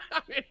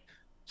 I mean,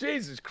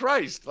 Jesus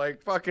Christ.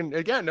 Like fucking,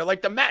 again, they're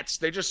like the Mets.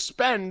 They just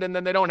spend and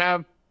then they don't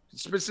have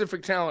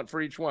specific talent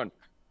for each one.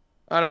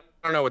 I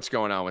don't know what's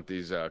going on with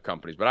these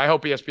companies, but I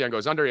hope ESPN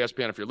goes under.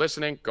 ESPN, if you're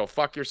listening, go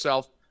fuck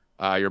yourself.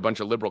 You're a bunch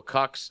of liberal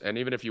cucks. And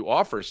even if you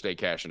offer Stay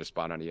Cashin a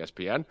spot on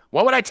ESPN,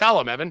 what would I tell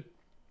them, Evan?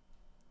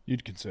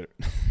 You'd consider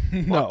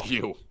no. Fuck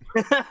you.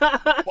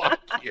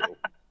 Fuck you.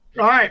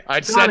 All right.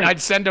 I'd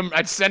send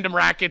them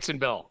rackets and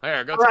Bill.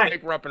 Here, go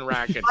take Rupp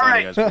rackets on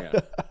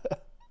ESPN.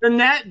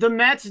 The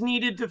Mets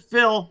needed to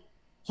fill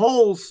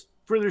holes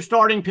for their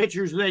starting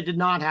pitchers they did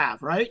not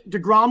have, right?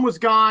 DeGrom was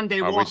gone.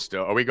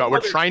 We're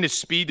trying to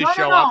speed the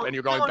show up and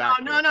you're going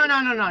back.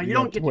 No. You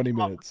don't get 20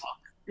 minutes.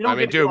 I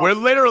mean, dude, we're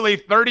literally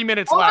 30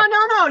 minutes left.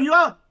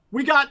 No.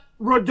 We got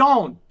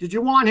Rodon. Did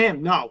you want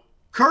him? No.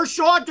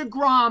 Kershaw,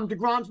 DeGrom.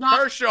 DeGrom's not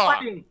Kershaw.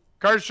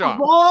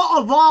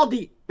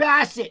 Evaldi,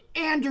 Bassett,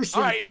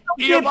 Anderson. All right,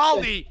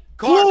 Evaldi,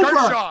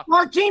 Kershaw.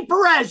 Martin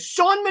Perez,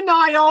 Sean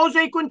Manaea,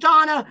 Jose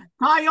Quintana,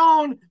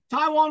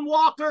 Taiwan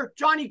Walker,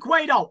 Johnny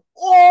Cueto.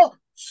 All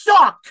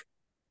suck.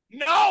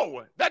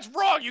 No, that's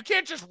wrong. You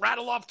can't just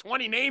rattle off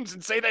 20 names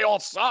and say they all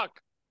suck.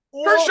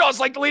 Kershaw's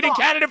like the leading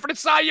candidate for the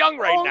Cy Young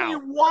right now.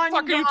 What the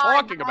fuck are you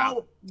talking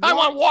about?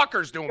 Taiwan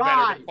Walker's doing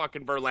better than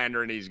fucking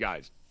Verlander and these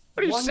guys.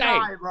 What are you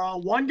saying?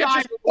 One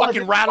guy. Just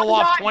fucking rattle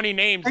off 20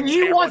 names. And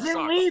he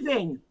wasn't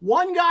leaving.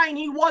 One guy and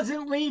he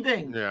wasn't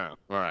leaving. Yeah,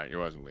 all right. He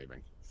wasn't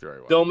leaving. Very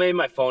well. Bill made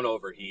my phone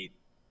overheat.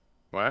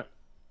 What?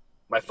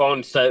 My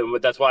phone said,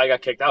 that's why I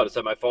got kicked out. It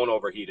said my phone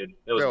overheated.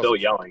 It was Bill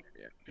yelling.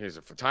 Yeah.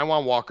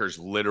 Taiwan Walker's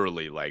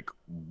literally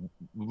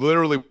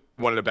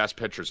one of the best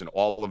pitchers in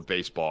all of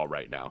baseball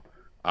right now.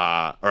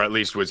 or at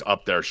least was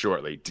up there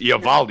shortly.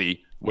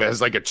 Eovaldi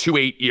has like a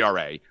 2.8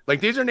 ERA. Like,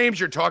 these are names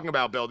you're talking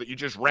about, Bill, that you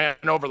just ran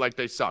over like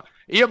they suck.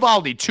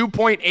 Eovaldi,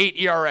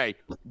 2.8 ERA,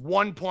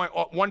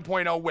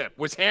 1.0 whip,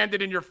 was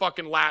handed in your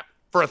fucking lap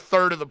for a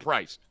third of the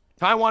price.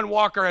 Taijuan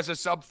Walker has a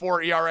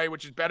sub-4 ERA,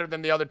 which is better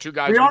than the other two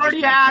guys. We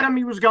already had him.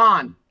 He was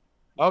gone.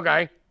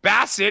 Okay.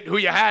 Bassett, who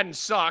you had and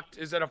sucked,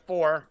 is at a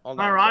 4. All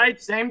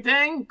right. Same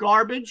thing.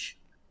 Garbage.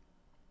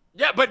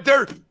 Yeah, but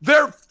they're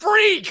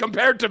free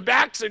compared to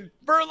Bax and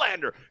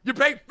Verlander. You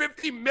pay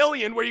 $50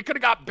 million where you could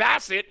have got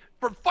Bassett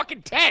for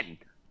fucking 10.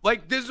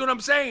 Like, this is what I'm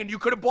saying. You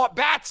could have bought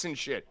bats and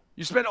shit.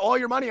 You spent all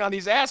your money on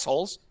these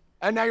assholes,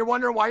 and now you're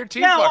wondering why your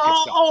team fucking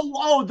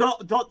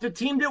sucks. The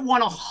team that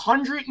won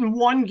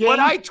 101 games. But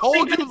I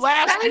told you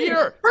last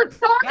year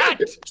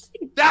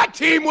that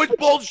team was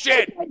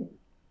bullshit.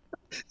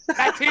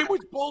 That team was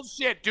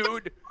bullshit,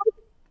 dude.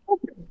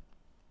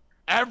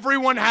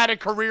 Everyone had a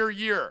career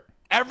year.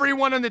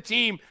 Everyone on the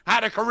team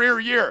had a career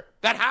year.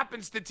 That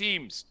happens to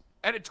teams.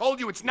 And it told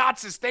you it's not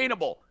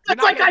sustainable.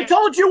 That's like I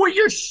told you with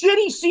your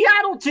shitty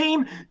Seattle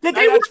team.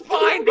 That's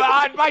fine,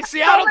 but my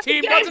Seattle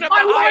team doesn't have the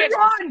highest.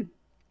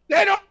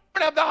 They don't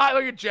have the high.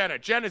 Look at Jenna.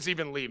 Jenna's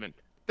even leaving.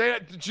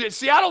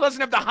 Seattle doesn't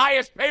have the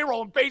highest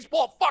payroll in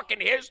baseball fucking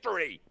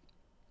history.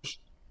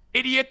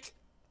 Idiot.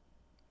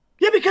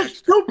 Yeah,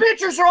 because two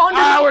pitchers are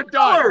on we're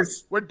done.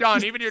 We're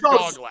done. Even your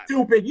dog laughed.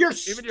 Stupid. You're even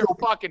stupid. Your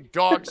fucking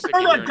dog sick.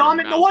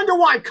 No wonder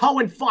why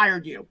Cohen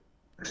fired you.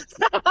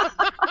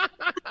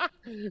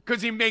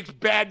 Because he makes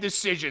bad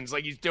decisions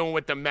like he's doing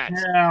with the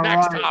Mets. Yeah,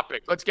 Next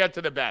topic. Let's get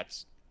to the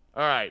bets.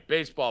 All right,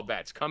 baseball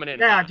bets coming in.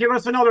 Yeah, give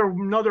us another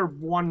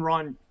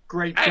one-run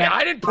great bet. Hey,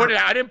 I didn't put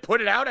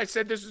it out. I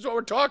said this is what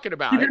we're talking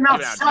about. Keep your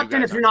mouth shut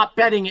if you're not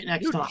betting it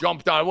next time. You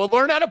jumped on. Well,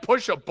 learn how to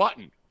push a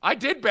button. I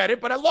did bet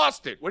it, but I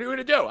lost it. What are you going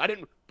to do? I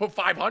didn't put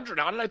 $500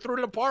 on it. I threw it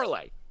in a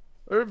parlay.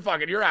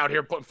 You're out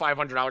here putting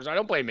 $500 on.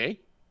 Don't blame me.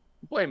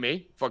 Blame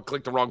me. Fucking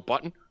clicked the wrong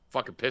button.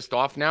 Fucking pissed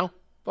off now.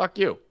 Fuck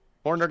you.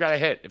 Horner got a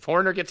hit. If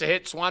Horner gets a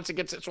hit, Swanson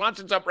gets it.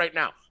 Swanson's up right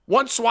now.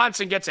 Once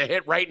Swanson gets a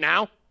hit right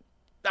now,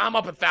 I'm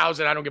up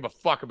 1,000. I don't give a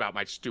fuck about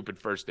my stupid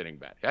first inning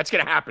bet. That's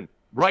going to happen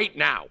right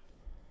now.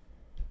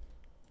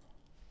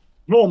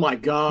 Oh, my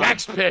God.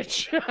 Next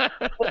pitch.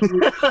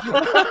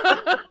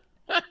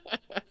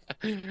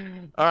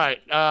 All right,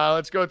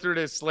 let's go through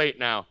this slate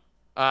now.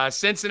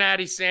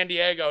 Cincinnati, San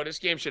Diego. This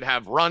game should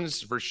have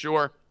runs for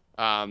sure.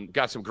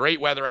 Got some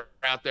great weather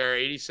out there,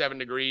 87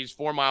 degrees,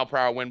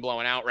 4-mile-per-hour wind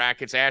blowing out.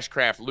 Rackets,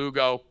 Ashcraft,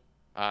 Lugo.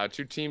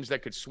 Two teams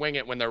that could swing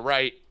it when they're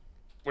right.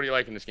 What do you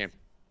like in this game?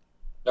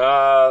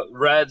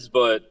 Reds,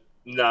 but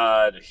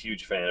not a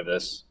huge fan of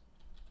this.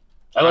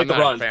 I like the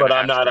runs, but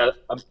I'm not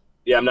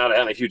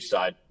on a huge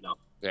side. No.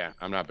 Yeah,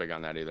 I'm not big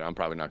on that either. I'm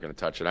probably not going to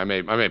touch it. I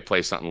may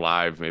play something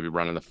live, maybe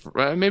running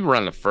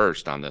the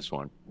first on this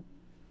one.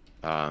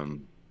 That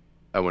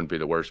wouldn't be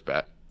the worst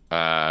bet.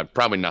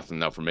 Probably nothing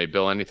though for me.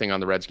 Bill, anything on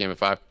the Reds game at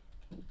 5?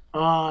 No.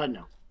 All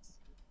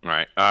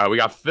right. We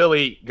got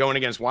Philly going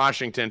against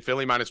Washington.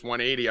 Philly minus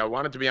 180. I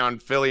wanted to be on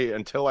Philly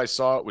until I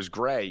saw it was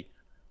Gray,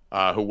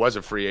 who was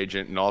a free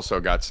agent and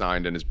also got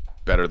signed and is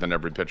better than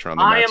every pitcher on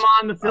the Mets. I am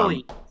on the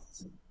Phillies.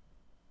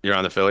 You're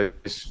on the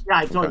Phillies? Yeah,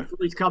 I told you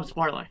Phillies Cubs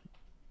parlay.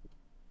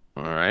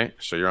 All right.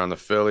 So you're on the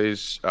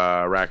Phillies.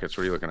 Rackets,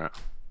 what are you looking at?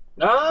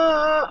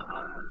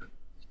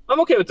 I'm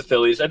okay with the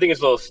Phillies. I think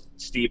it's a little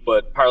steep,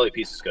 but parlay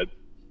piece is good.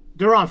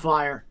 They're on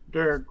fire.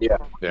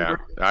 Yeah.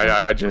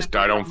 I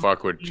don't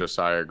fuck with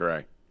Josiah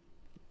Gray.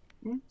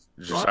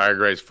 Josiah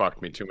Gray's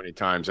fucked me too many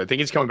times. I think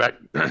he's coming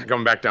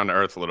back down to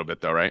earth a little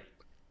bit though, right?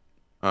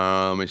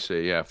 Let me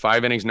see. Yeah,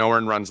 5 innings, no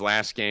earned runs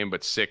last game,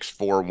 but 6,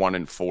 4, 1,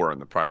 and 4 in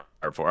the prior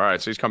 4. All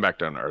right, so he's come back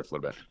down to earth a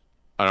little bit.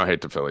 I don't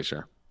hate the Phillies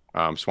here.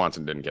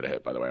 Swanson didn't get a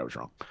hit, by the way. I was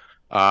wrong.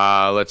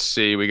 Let's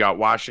see. We got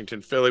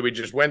Washington, Philly. We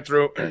just went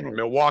through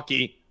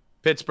Milwaukee,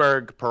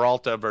 Pittsburgh,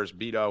 Peralta versus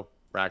Beto.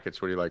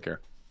 Rackets, what do you like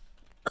here?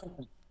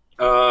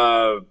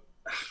 I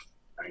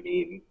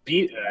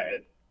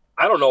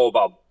don't know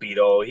about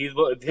Beto.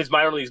 His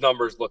minor leagues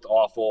numbers looked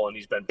awful, and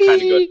he's been kind of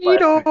good.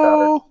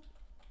 Beto.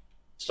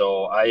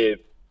 So I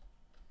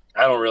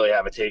don't really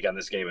have a take on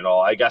this game at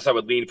all. I guess I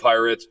would lean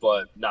Pirates,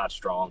 but not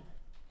strong.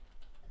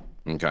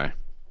 Okay.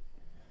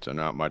 So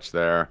not much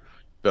there.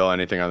 Bill,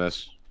 anything on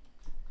this?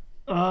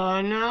 No.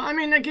 I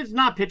mean, like, it's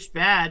not pitched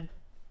bad.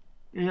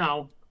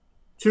 2,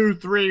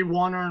 3,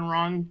 1 earned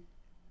run.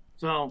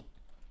 So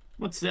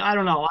let's see. I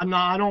don't know.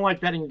 I don't like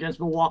betting against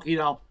Milwaukee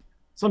though.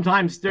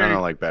 Sometimes I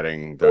don't like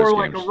betting those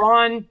or games. Like a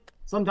run.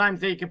 Sometimes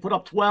they can put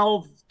up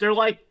 12. They're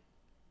like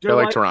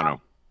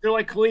Toronto. They're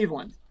like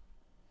Cleveland.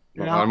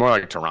 Well, more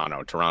like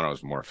Toronto.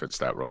 Toronto's more fits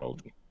that role.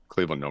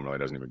 Cleveland normally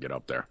doesn't even get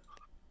up there.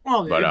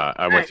 Well, but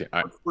I'm with you.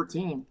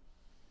 14.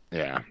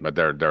 Yeah, but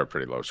they're a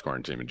pretty low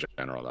scoring team in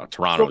general though.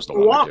 Toronto's the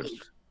one that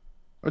gives.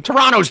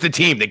 Toronto's the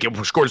team that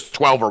scores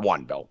 12 or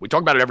 1, Bill. We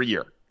talk about it every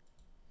year.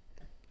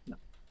 No.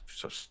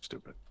 So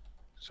stupid.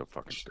 So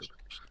fucking stupid.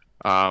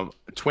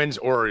 Twins,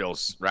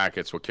 Orioles,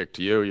 Rackets will kick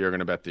to you. You're going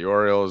to bet the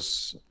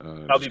Orioles.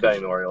 I'll be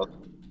betting the Orioles.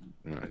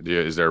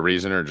 Is there a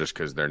reason or just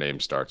because their name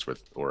starts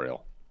with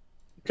Oriole?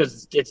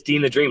 Because it's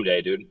Dean the Dream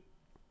Day, dude.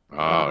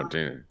 Oh,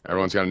 dude.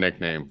 Everyone's got a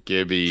nickname.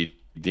 Gibby,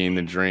 Dean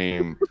the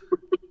Dream.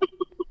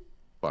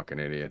 Fucking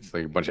idiots.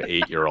 Like a bunch of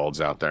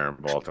 8-year-olds out there in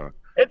Baltimore.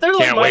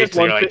 Can't wait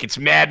till you're like, it's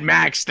Mad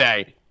Max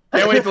Day.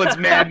 Can't wait till it's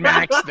Mad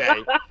Max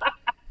Day.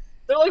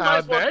 They're like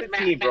minus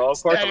 115, bro.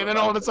 Of course. And then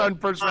all of a sudden,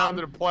 first round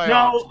of the playoffs.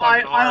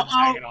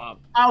 No,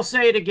 I'll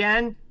say it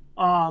again.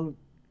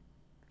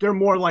 They're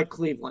more like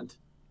Cleveland.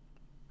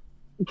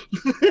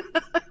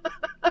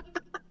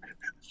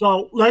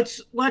 So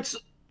let's go.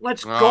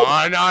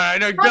 I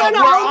know. Bill,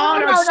 we're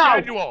on a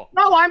schedule.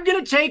 No, I'm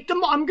gonna take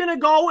them. I'm gonna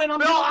go and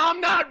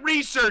I'm not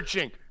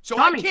researching, so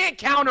I can't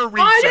counter research.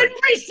 I didn't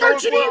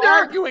research it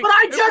either, but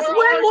I just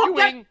went and looked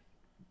at.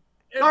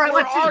 All right,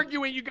 let's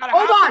arguing. You gotta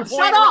hold on.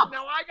 Shut up.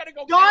 Now I gotta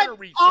go counter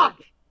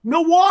research.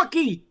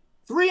 Milwaukee,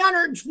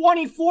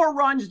 324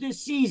 runs this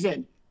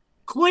season.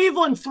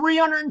 Cleveland,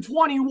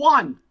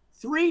 321.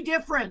 3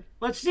 different.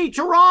 Let's see.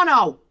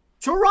 Toronto,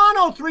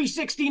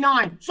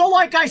 369. So,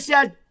 like I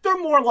said, they're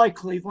more like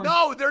Cleveland.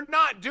 No, they're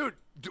not, dude.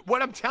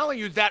 What I'm telling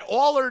you is that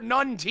all or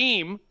none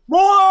team.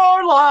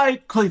 More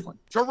like Cleveland.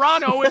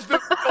 Toronto is the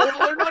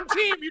all or none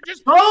team. You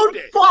just proved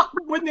it. Don't fuck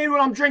with me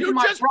when I'm drinking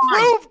my prime. You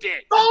just proved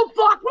it. Don't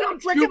fuck when I'm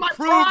drinking my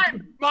prime. You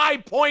proved my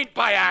point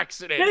by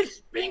accident.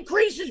 This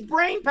increases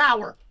brain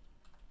power.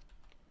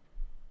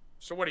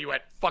 So what are you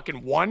at,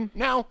 fucking 1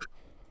 now?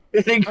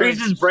 It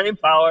increases brain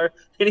power,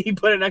 and he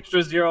put an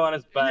extra 0 on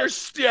his bet.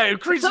 It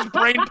increases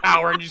brain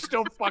power, and you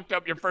still fucked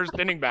up your first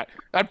inning bet.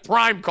 That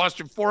prime cost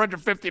you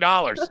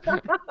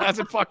 $450. How's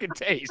it fucking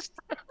taste?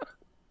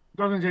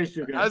 Doesn't taste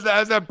too good. How's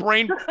that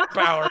brain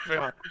power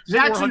feel? It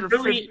actually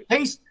really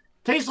tastes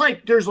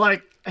like there's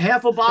like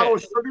half a bottle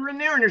of sugar in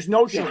there, and there's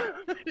no sugar.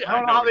 I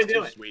don't know how they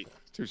do it.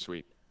 It's too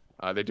sweet.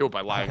 They do it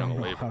by lying on the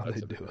label. How they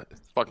do it.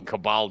 Fucking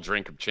cabal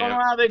drink of champ. I don't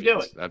know how they do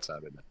it. That's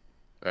how they do it.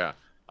 Yeah.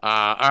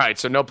 All right,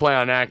 so no play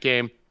on that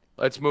game.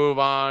 Let's move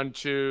on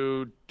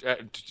to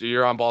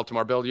you're on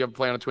Baltimore. Bill, do you have a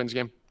play on a Twins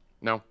game?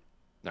 No.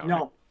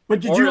 Right. But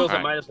did Orioles you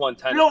are minus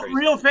 110?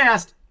 Real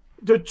fast?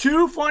 The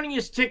 2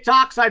 funniest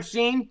TikToks I've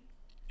seen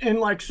in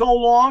like so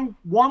long.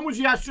 One was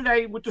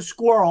yesterday with the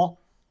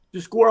squirrel.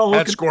 The squirrel.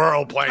 That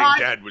squirrel playing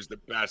dead was the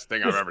best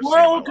thing I've ever seen. The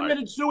squirrel who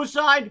committed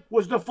suicide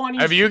was the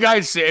funniest. If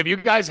you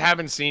guys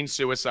haven't seen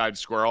Suicide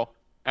Squirrel,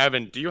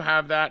 Evan, do you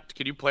have that?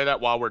 Could you play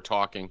that while we're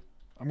talking?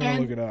 I'm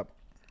gonna look it up.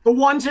 The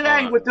one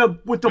today with the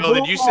Bill,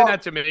 did you send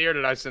that to me or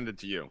did I send it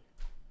to you?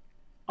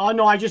 Oh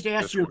no, I just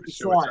asked you if you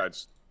saw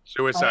it.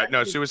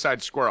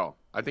 Suicide Squirrel.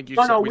 I think you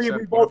said. No, we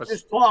both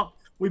just talked.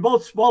 We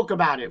both spoke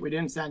about it. We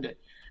didn't send it.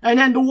 And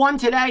then the one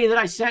today that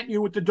I sent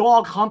you with the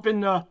dog humping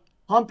the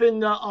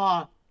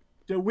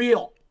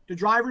wheel, the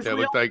driver's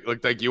wheel.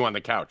 Looked like you on the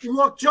couch. You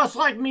look just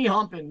like me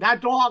humping that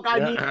dog. I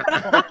need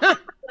that dog.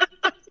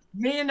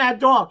 Me and that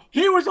dog.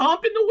 He was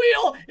humping the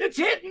wheel. It's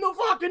hitting the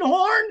fucking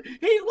horn.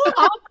 He's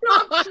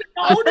humping.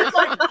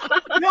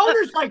 The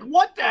owner's like,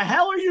 what the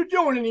hell are you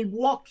doing? And he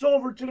walks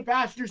over to the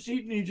passenger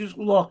seat and he just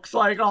looks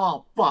like,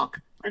 oh, fuck.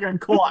 I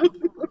got caught.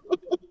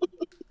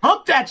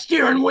 Hump that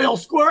steering wheel,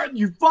 Squirt,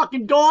 you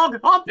fucking dog.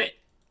 Hump it.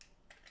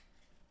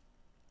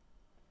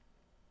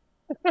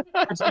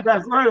 That's the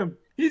best. Look at him.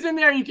 He's in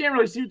there. You can't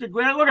really see with the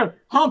glare. Look at him.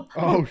 Hump.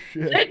 Oh,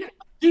 shit.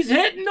 He's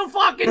hitting the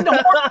fucking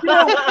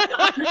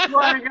horn. He's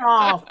like,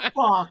 oh,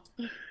 fuck.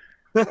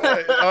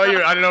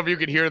 I don't know if you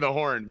could hear the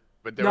horn,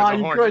 but there was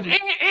a horn. Yeah.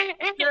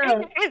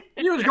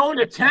 He was going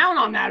to town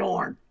on that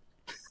horn.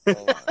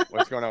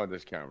 What's going on with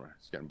this camera?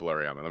 It's getting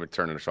blurry on me. Let me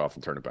turn it off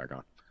and turn it back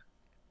on.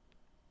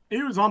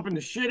 He was humping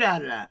the shit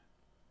out of that.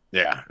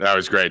 Yeah, that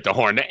was great. The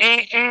horn.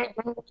 And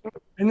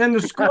then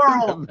the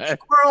squirrel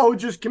who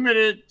just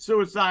committed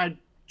suicide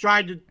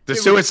tried to. The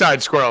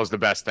suicide squirrel is the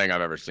best thing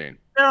I've ever seen.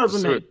 That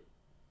was amazing.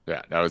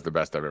 Yeah, that was the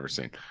best I've ever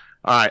seen.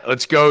 All right,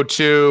 let's go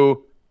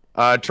to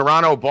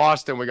Toronto,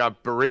 Boston. We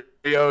got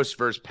Barrios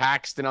versus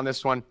Paxton on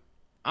this one.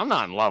 I'm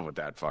not in love with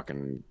that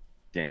fucking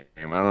game.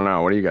 I don't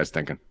know. What are you guys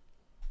thinking?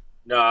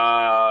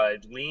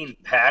 Lean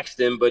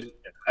Paxton, but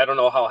I don't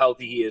know how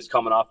healthy he is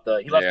coming off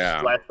he left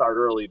his last start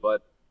early,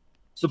 but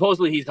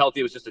supposedly he's healthy.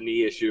 It was just a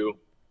knee issue.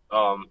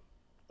 I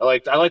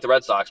like the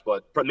Red Sox,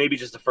 but maybe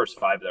just the first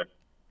 5 there.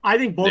 I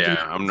think both of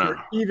them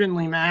are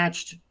evenly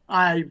matched.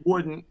 I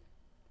wouldn't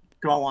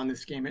go on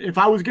this game. If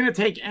I was going to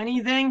take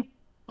anything,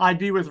 I'd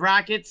be with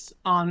Rackets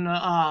on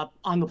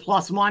the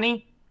plus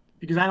money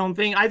because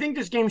I think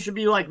this game should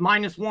be like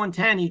minus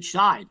 110 each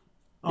side.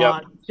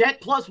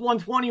 Get plus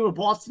 120 with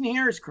Boston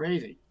here is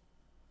crazy.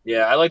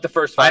 Yeah, I like the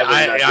first 5.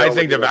 I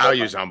think the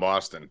value's on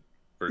Boston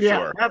for sure.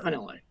 Yeah,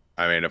 definitely.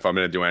 I mean, if I'm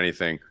going to do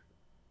anything,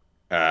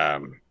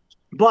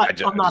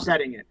 but I'm not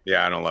betting it.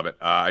 Yeah, I don't love it.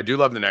 I do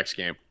love the next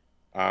game.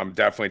 I'm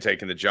definitely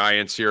taking the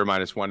Giants here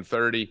minus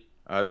 130.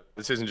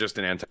 This isn't just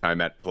an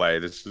anti-Met play.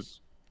 This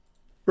is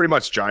pretty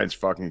much Giants'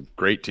 fucking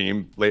great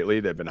team lately.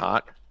 They've been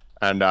hot.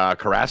 And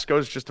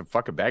Carrasco's just a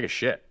fucking bag of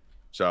shit.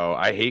 So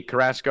I hate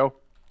Carrasco.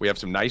 We have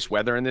some nice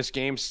weather in this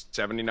game.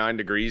 79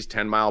 degrees,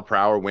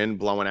 10-mile-per-hour wind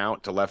blowing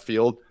out to left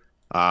field.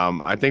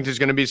 I think there's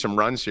going to be some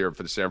runs here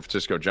for the San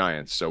Francisco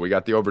Giants. So we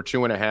got the over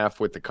 2.5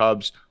 with the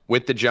Cubs,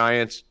 with the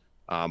Giants.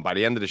 By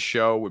the end of the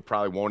show, we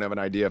probably won't have an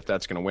idea if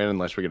that's going to win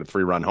unless we get a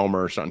 3-run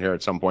homer or something here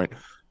at some point.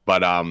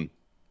 But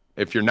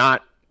if you're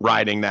not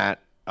riding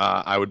that,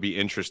 I would be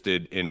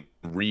interested in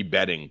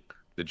rebetting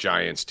the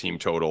Giants team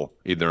total,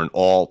 either an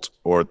alt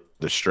or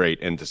the straight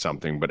into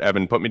something. But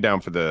Evan, put me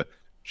down for the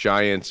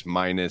Giants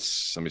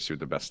minus, let me see what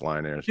the best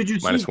line is. Did you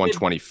minus see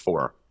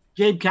 124.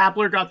 Gabe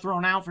Kapler got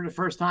thrown out for the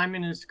first time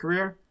in his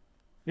career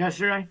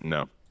yesterday?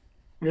 No.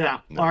 Yeah,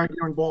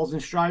 arguing balls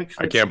and strikes.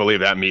 I can't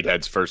believe that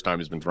meathead's first time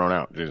he's been thrown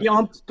out. The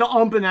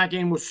ump in that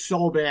game was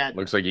so bad.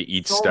 Looks like he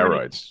eats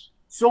steroids.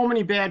 So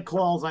many bad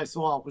calls I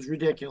saw. It was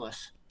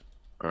ridiculous.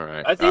 All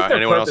right. I think they're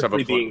anyone else have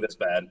a being this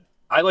bad.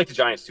 I like the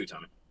Giants too,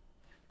 Tommy.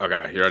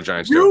 Okay, you're on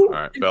Giants too. All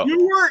right, Bill.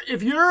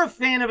 If you're a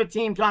fan of a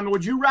team, Tommy,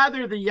 would you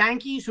rather the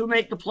Yankees, who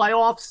make the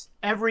playoffs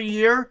every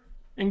year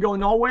and go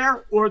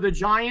nowhere, or the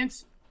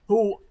Giants,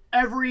 who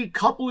every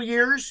couple of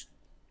years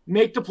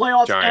make the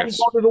playoffs and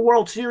go to the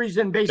World Series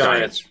and basically?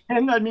 Giants.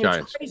 And I mean,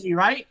 Giants. it's crazy,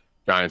 right?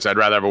 Giants. I'd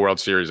rather have a World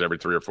Series every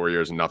 3 or 4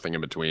 years and nothing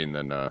in between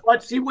than.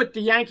 Let's see what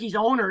the Yankees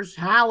owners,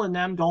 Hal and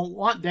them, don't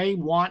want. They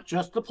want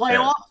just the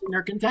playoffs, and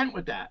they're content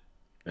with that.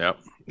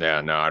 Yep.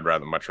 Yeah. No, I'd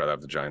much rather have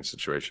the Giants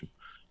situation.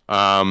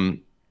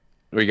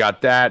 We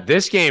got that.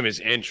 This game is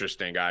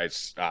interesting,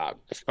 guys.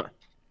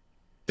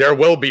 There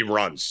will be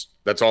runs.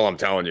 That's all I'm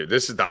telling you.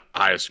 This is the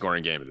highest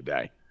scoring game of the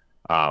day.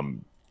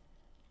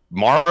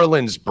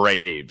 Marlins,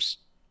 Braves.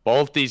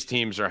 Both these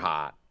teams are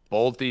hot.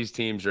 Both these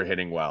teams are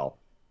hitting well.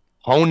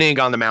 Honig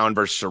on the mound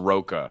versus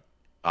Soroka.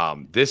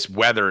 This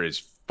weather is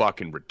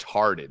fucking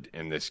retarded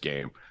in this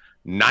game.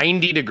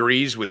 90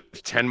 degrees with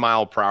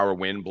 10-mile-per-hour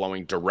wind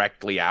blowing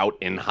directly out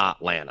in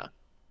Hotlanta.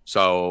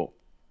 So,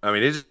 I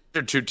mean, these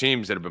are two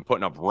teams that have been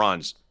putting up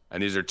runs,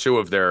 and these are two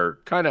of their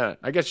kind of,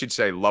 I guess you'd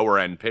say,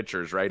 lower-end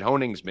pitchers, right?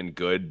 Honing's been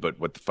good, but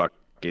what the fuck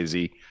is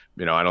he?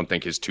 You know, I don't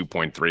think his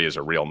 2.3 is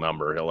a real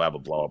number. He'll have a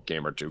blow-up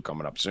game or two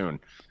coming up soon.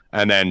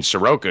 And then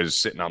Soroka's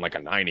sitting on like a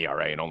 9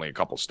 ERA and only a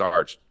couple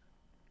starts.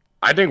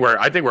 I think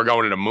we're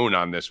going to the moon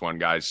on this one,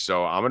 guys.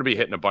 So I'm going to be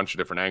hitting a bunch of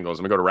different angles.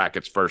 I'm going to go to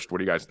Rackets first. What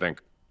do you guys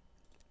think?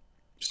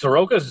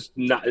 Soroka's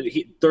not.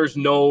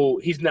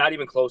 He's not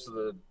even close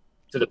to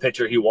the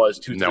pitcher he was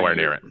 2-3 Nowhere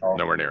near years it. ago.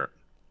 Nowhere near it.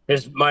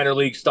 His minor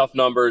league stuff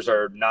numbers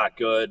are not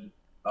good.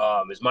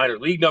 His minor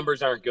league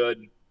numbers aren't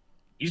good.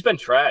 He's been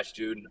trash,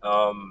 dude.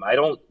 I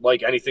don't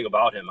like anything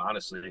about him,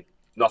 honestly.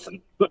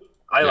 Nothing.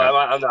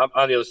 I'm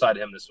on the other side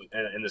of him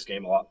in this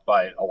game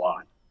by a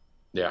lot.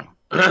 Yeah.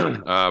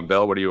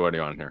 Bill, what are you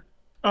on here?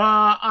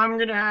 I'm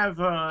gonna have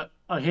a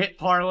hit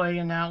parlay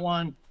in that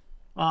one.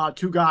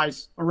 Two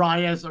guys,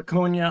 Arias,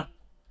 Acuna,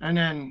 and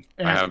then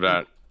I have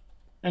that.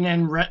 And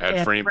then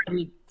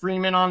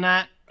Freeman on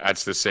that.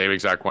 That's the same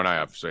exact one I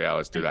have. So yeah,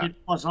 let's do that.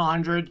 Plus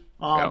 100.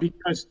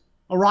 Because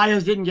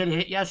Arias didn't get a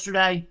hit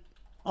yesterday,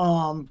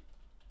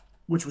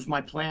 which was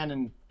my plan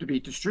and to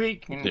beat the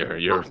streak. And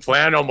your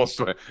plan almost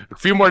a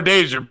few more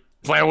days. Your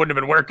plan wouldn't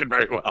have been working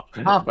very well.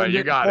 But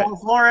you got it.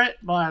 For it,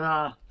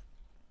 but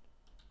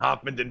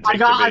Hoffman didn't.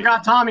 I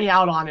got Tommy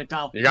out on it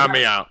though. You got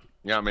me out.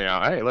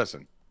 Hey,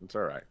 listen, it's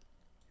all right.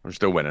 I'm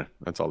still winning.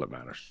 That's all that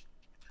matters.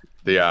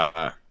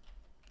 The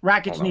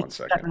Rackets need to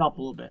step it up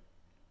a little bit.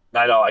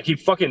 I know. I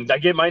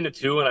get mine to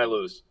 2 and I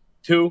lose.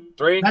 2,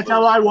 3. That's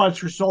how I was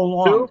for so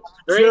long.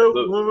 2, 3,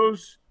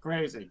 lose.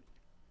 Crazy.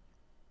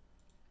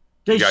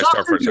 They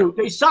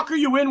sucker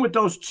you in with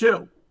those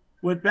 2,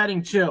 with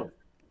betting 2.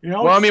 You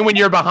know. Well, I mean, when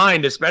you're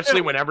behind,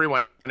 especially when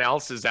everyone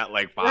else is at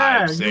like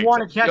 5, 6, you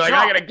want to catch up.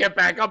 I gotta get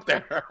back up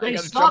there. They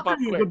sucker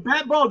you.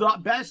 The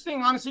best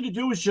thing, honestly, to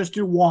do is just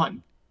do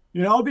 1.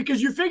 You know,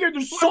 because you figure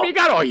you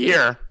got all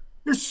year.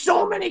 There's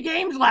so many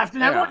games left,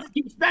 and everyone just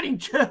keeps betting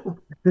 2.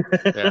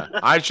 Yeah,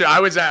 I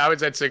was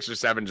at 6 or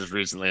 7 just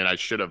recently, and I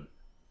should have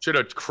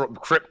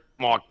crip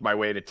walked my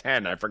way to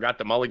 10. I forgot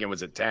the mulligan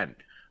was at 10.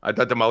 I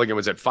thought the mulligan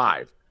was at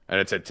 5, and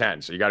it's at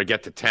 10. So you got to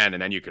get to 10,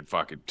 and then you could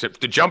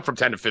to jump from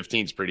 10 to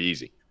 15 is pretty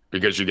easy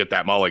because you get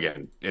that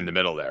mulligan in the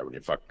middle there when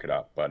you fuck it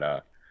up.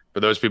 But for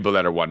those people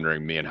that are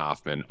wondering, me and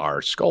Hoffman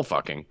are skull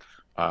fucking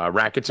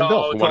Rackets and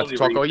Bill who wanted to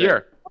talk all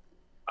year.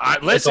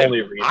 Listen,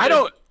 we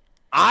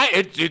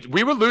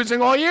were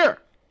losing all year,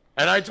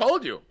 and I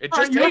told you it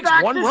just takes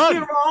one run.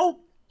 0.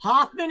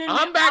 Hoffman and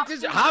I'm back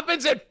to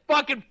Hoffman's at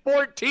fucking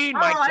 14.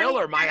 My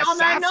killer, my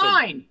assassin. I'm at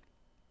 9.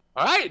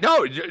 All right,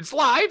 no, it's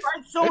live.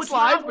 Right, so it's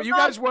live, but you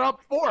guys were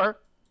up 4.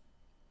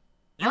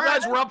 You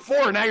guys were up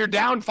 4. Now you're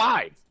down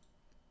 5.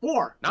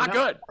 4. Not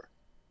good.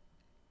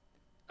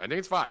 I think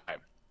it's 5.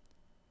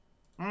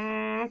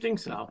 I think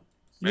so.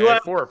 You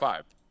have 4 or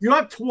 5. You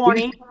have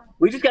 20.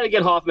 We just got to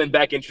get Hoffman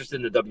back interested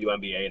in the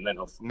WNBA, and then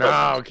he'll.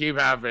 No, keep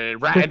having it.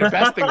 And the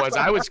best thing was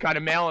I was kind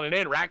of mailing it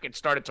in. Rackets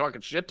started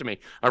talking shit to me.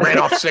 I ran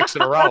off 6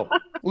 in a row.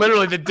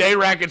 Literally, the day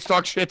Rackets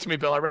talked shit to me,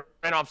 Bill, I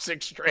ran off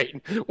 6 straight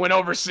and went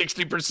over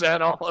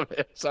 60%, all of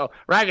it. So,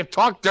 Rackets,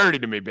 talk dirty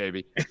to me,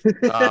 baby.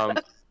 All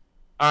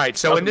right,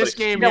 so in this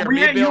game here,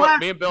 me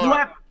and Bill.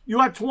 You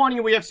have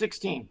 20, we have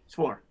 16. It's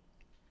 4.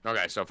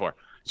 Okay, so 4.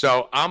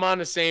 So I'm on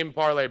the same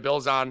parlay.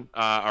 Bill's on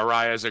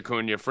Arias,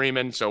 Acuna,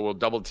 Freeman. So we'll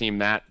double team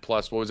that.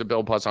 Plus, what was it,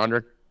 Bill? Plus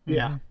 100?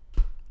 Yeah.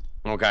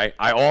 Okay.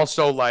 I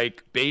also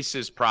like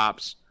bases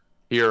props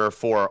here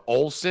for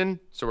Olsen.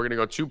 So we're going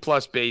to go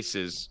 2+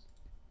 bases.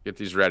 Get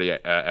these ready,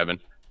 Evan.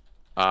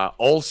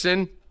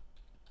 Olsen.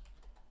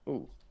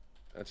 Ooh,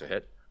 that's a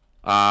hit.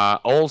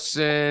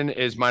 Olsen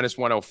is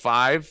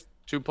 -105,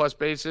 2+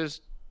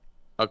 bases.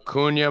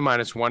 Acuna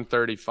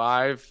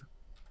 -135.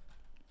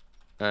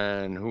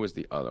 And who was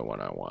the other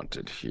one I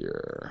wanted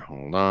here?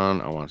 Hold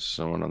on. I want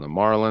someone on the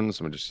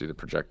Marlins. Let me just see the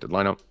projected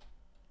lineup.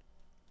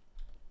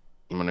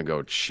 I'm going to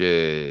go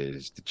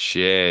Chiz. The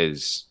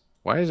Chiz.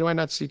 Why do I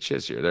not see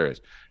Chiz here? There it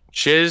is.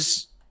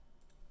 Chiz.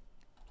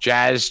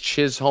 Jazz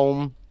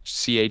Chisholm.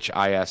 Chisholm.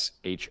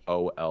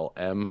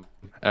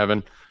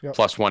 Evan. Yep.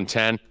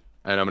 +110.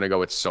 And I'm going to go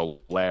with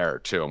Soler,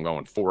 too. I'm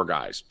going 4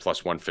 guys,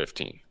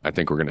 +115. I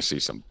think we're going to see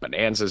some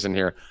bonanzas in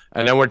here.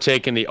 And then we're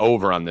taking the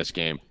over on this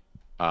game.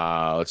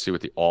 Let's see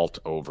what the alt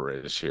over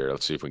is here.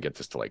 Let's see if we can get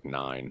this to like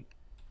 9.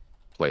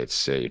 Play it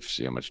safe.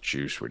 See how much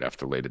juice we'd have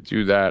to lay to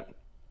do that.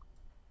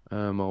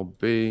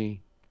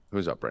 MLB.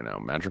 Who's up right now?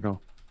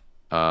 Madrigal.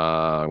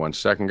 1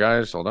 second,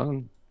 guys. Hold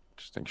on.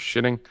 Just think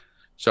shitting.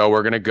 So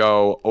we're going to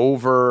go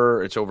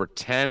over. It's over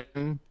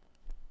 10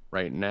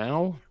 right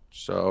now.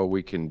 So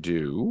we can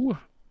do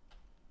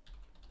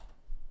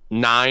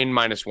 9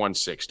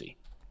 -160.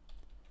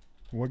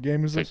 What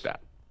game is this? Take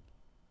that.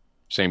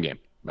 Same game.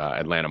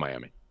 Atlanta,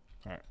 Miami.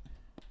 All right.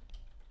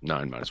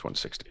 9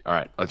 -160. All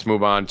right. Let's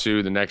move on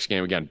to the next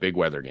game. Again, big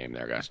weather game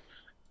there, guys.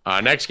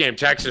 Next game,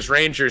 Texas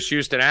Rangers,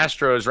 Houston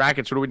Astros.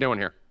 Rackets, what are we doing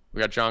here?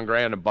 We got John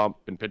Gray on the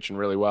bump, been pitching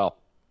really well.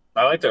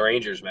 I like the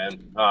Rangers,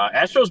 man.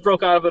 Astros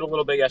broke out of it a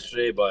little bit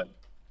yesterday, but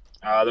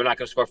they're not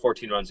going to score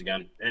 14 runs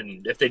again.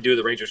 And if they do,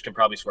 the Rangers can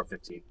probably score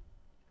 15.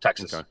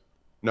 Texas. Okay.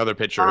 Another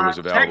pitcher who was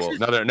available.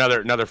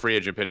 Texas, another free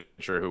agent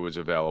pitcher who was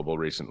available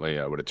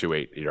recently with a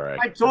 2.8 ERA.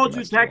 I told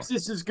you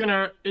Texas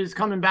is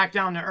coming back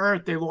down to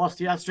earth. They lost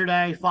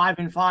yesterday,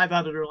 5-5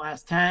 out of their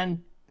last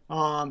 10.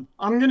 I'm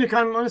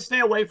gonna stay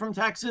away from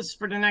Texas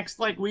for the next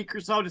week or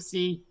so to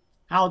see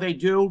how they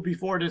do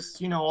before this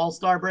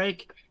All-Star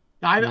break.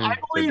 I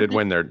believe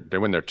they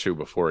win their 2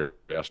 before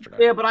yesterday.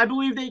 Yeah, but I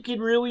believe they could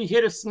really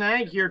hit a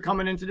snag here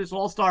coming into this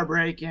All-Star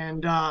break,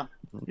 and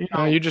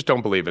you just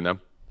don't believe in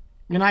them.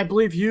 And I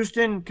believe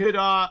Houston could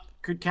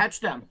catch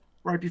them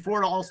right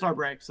before the All-Star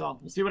break. So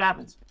we'll see what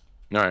happens.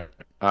 All right.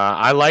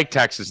 I like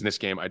Texas in this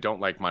game. I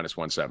don't like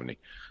 -170.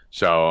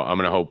 So I'm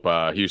going to hope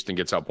Houston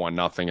gets up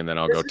 1-0, and then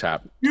I'll go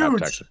tap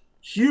Texas.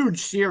 Huge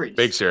series.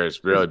 Big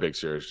series. Really big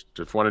series.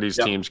 If one of these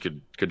teams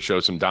could show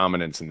some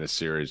dominance in this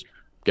series,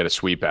 get a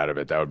sweep out of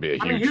it, that would be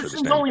a huge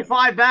Houston's only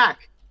 5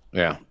 back.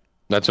 Yeah.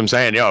 That's what I'm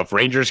saying. If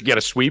Rangers get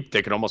a sweep,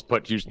 they could almost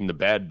put Houston to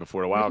bed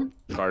before the wild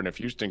card. And if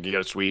Houston can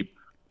get a sweep,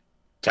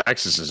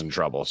 Texas is in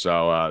trouble.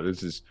 So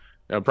this is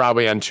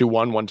probably on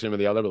 2-1, one team or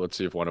the other, but let's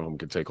see if one of them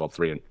can take all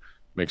 3 and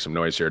make some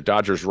noise here.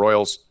 Dodgers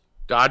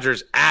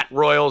at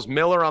Royals.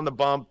 Miller on the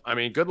bump. I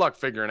mean, good luck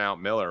figuring out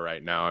Miller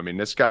right now. I mean,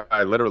 this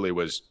guy literally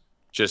was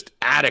just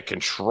out of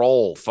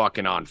control,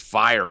 fucking on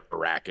fire,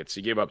 Rackets.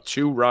 He gave up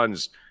 2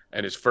 runs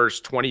in his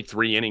first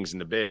 23 innings in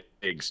the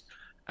bigs,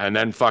 and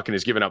then fucking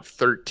has given up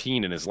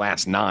 13 in his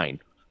last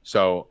 9.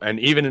 So, and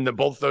even in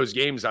both those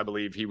games, I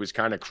believe he was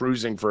kind of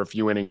cruising for a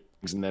few innings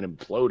and then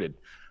imploded.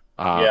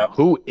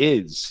 Who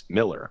is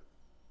Miller?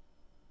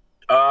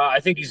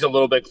 I think he's a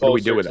little bit closer what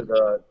do we do with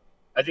him?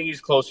 I think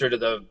he's closer to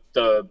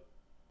the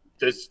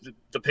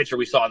pitcher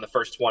we saw in the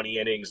first 20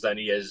 innings than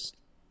he is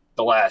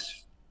the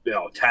last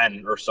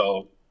 10 or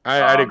so.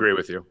 I'd agree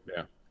with you.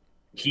 Yeah.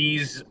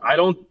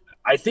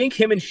 I think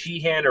him and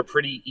Sheehan are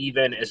pretty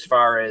even as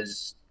far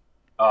as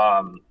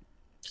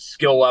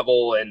skill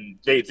level, and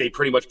they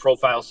pretty much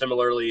profile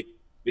similarly.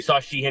 We saw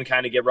Sheehan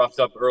kind of get roughed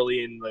up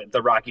early in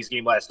the Rockies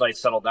game last night,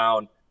 settle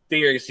down. I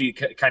think you're going to see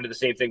kind of the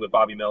same thing with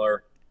Bobby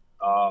Miller.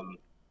 I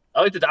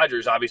like the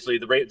Dodgers, obviously.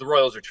 The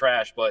Royals are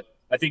trash, but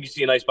I think you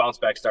see a nice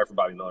bounce-back start from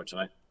Bobby Miller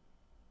tonight.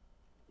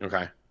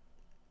 Okay.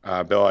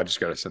 Bill, I just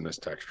got to send this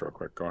text real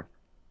quick. Go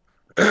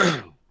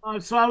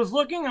on. So I'm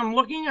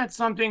looking at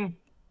something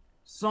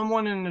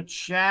someone in the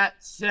chat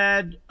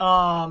said.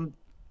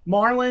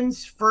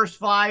 Marlins first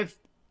 5.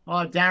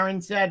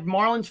 Darren said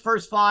Marlins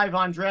first 5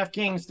 on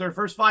DraftKings. Their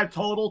first 5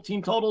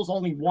 team totals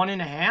only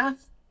 1.5.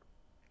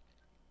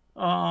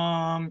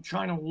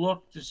 Trying to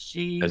look to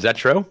see. Is that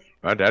true?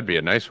 That'd be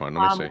a nice one.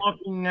 Let me see. I'm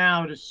looking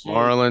now to see.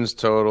 Marlins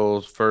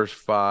totals first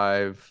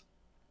 5.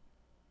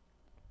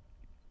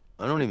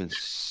 I don't even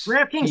see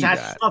DraftKings has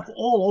that. stuff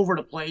all over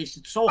the place.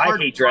 It's so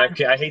hard. I hate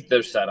DraftKings. I hate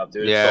their setup,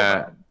 dude.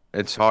 Yeah, so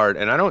it's hard,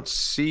 and I don't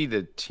see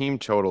the team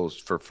totals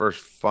for first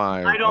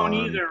 5. I don't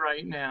either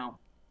right now.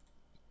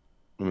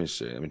 Let me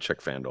see. Let me check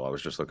FanDuel. I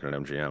was just looking at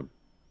MGM.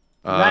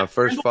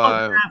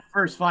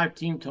 First 5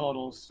 team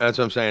totals. That's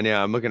what I'm saying.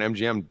 Yeah, I'm looking.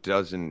 MGM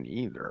doesn't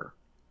either.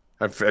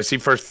 I see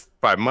first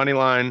 5 money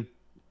line.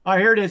 Oh,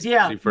 here it is.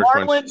 Yeah, See first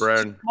one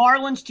spread.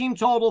 Marlins team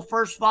total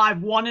first 5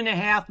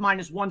 1.5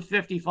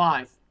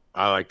 -155.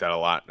 I like that a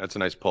lot. That's a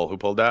nice pull. Who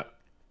pulled that?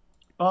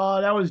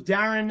 That was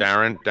Darren.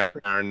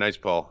 Darren, nice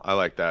pull. I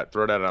like that.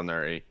 Throw that on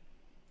there, E.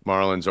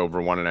 Marlins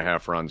over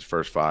 1.5 runs,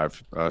 first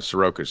 5.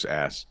 Soroka's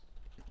ass.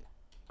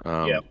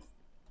 Yep.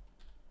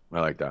 I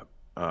like that.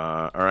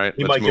 All right,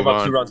 He let's might move give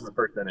up on. 2 runs in the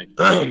first inning.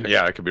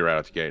 Yeah, it could be right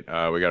out the gate.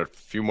 We got a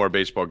few more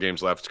baseball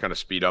games left. Let's kind of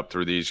speed up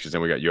through these because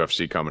then we got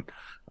UFC coming.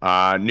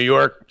 New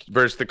York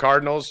versus the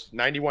Cardinals,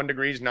 91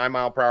 degrees,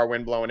 9-mile-per-hour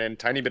wind blowing in.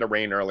 Tiny bit of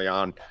rain early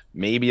on.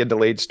 Maybe a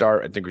delayed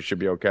start. I think we should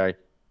be okay.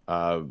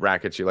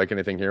 Rackets, you like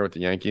anything here with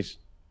the Yankees?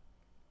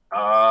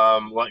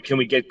 Can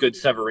we get good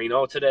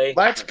Severino today?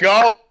 Let's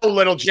go,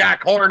 little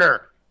Jack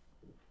Horner.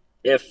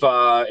 If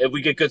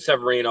we get good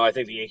Severino, I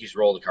think the Yankees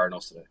roll the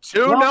Cardinals today.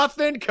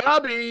 2-0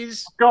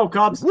 Cubbies. Go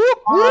Cubs. Whoop,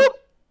 whoop.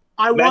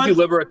 Matthew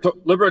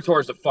Liberatore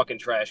is a fucking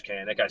trash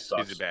can. That guy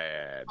sucks. He's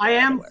bad. I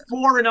am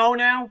 4-0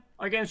 now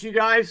against you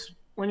guys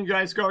when you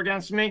guys go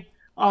against me.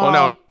 Well,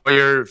 no,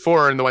 you're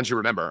 4 in the ones you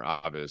remember,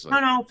 obviously.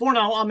 No, 4-0.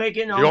 I'll make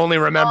it. No. You only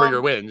remember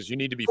your wins. You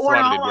need to be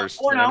flooded worse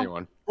than 4-0.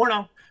 anyone.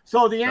 4-0.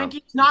 So the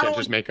Yankees You can't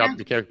just make up.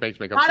 You can't make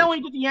up. Not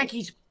only did the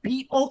Yankees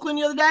beat Oakland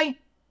the other day,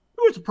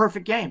 it was a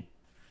perfect game.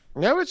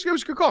 Yeah, it was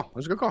a good call. It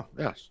was a good call.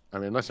 Yes. I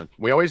mean, listen,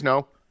 we always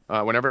know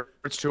whenever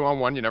it's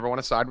 2-on-1, you never want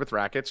to side with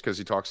Rackets because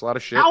he talks a lot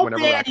of shit.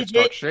 Whenever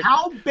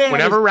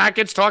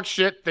Rackets talk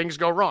shit, things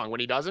go wrong. When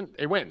he doesn't,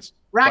 he wins.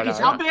 Rackets,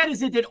 how bad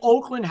is it that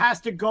Oakland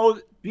has to go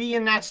be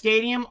in that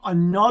stadium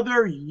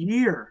another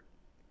year?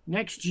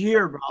 Next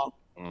year, bro.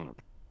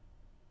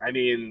 I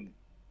mean,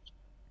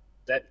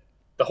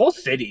 the whole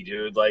city,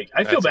 dude. Like,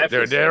 I feel bad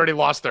for they already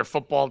lost their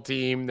football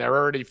team. They're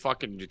already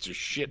fucking. It's a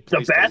shit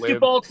place the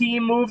basketball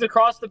team moved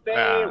across the bay.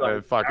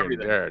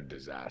 They're a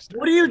disaster.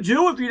 What do you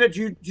do if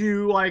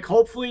you like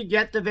hopefully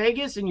get to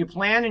Vegas and you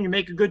plan and you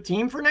make a good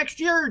team for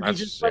next year? Or do you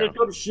just let it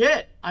go to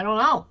shit? I don't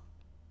know.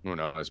 Who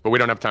knows? But we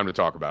don't have time to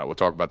talk about it. We'll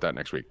talk about that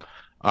next week.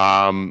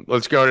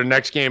 Let's go to the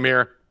next game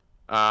here.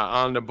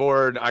 On the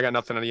board, I got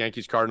nothing on the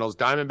Yankees, Cardinals,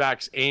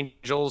 Diamondbacks,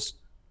 Angels,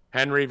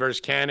 Henry versus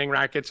Canning.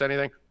 Rackets,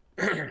 anything?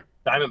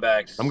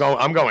 Diamondbacks.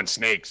 I'm going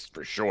Snakes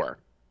for sure.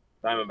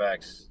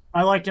 Diamondbacks.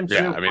 I liked him too.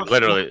 Yeah, I mean,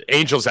 literally,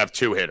 Angels have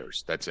 2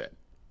 hitters. That's it.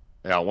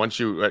 Yeah,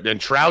 and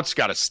Trout's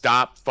got to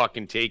stop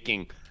fucking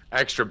taking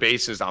extra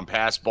bases on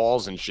pass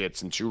balls and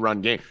shits in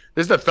 2-run game.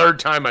 This is the 3rd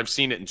time I've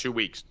seen it in 2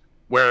 weeks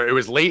where it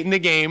was late in the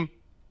game.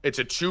 It's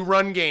a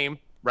 2-run game,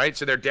 right?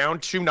 So they're down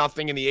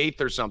 2-0 in the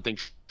 8th or something.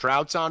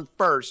 Trout's on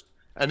first,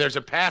 and there's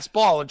a pass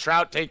ball, and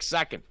Trout takes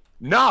second.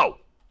 No,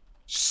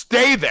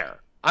 stay there.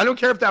 I don't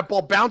care if that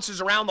ball bounces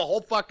around the whole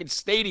fucking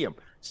stadium.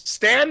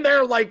 Stand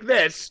there like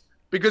this,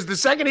 because the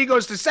second he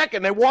goes to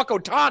second, they walk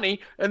Ohtani,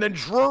 and then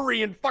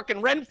Drury and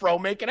fucking Renfroe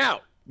make it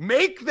out.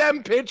 Make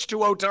them pitch to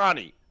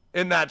Ohtani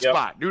in that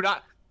spot.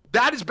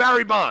 That is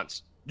Barry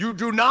Bonds. You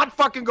do not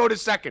fucking go to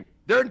second.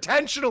 They're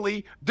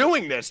intentionally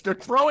doing this. They're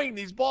throwing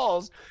these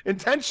balls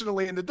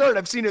intentionally in the dirt.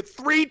 I've seen it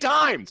 3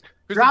 times.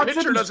 Because the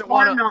pitcher doesn't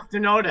want enough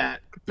to know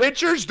that.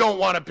 Pitchers don't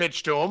want to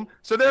pitch to him,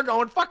 so they're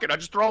going, fuck it, I'll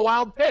just throw a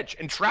wild pitch.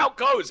 And Trout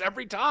goes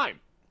every time.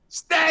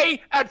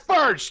 Stay at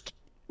first.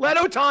 Let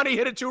Ohtani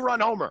hit a 2-run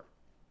homer.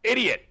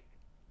 Idiot.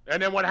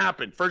 And then what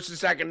happened? First and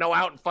second, no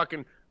out, and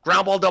fucking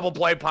ground ball double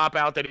play, pop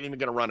out. They didn't even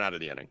get a run out of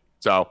the inning.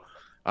 So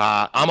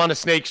I'm on the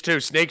Snakes, too.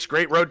 Snakes,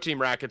 great road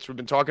team, Rackets. We've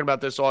been talking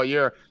about this all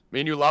year. Me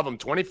and you love them.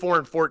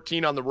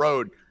 24-14 on the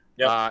road.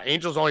 Yep.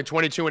 Angels only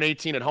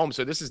 22-18 at home.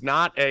 So this is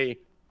not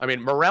I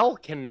mean, Morel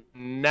can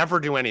never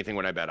do anything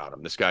when I bet on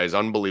him. This guy is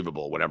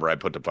unbelievable whenever I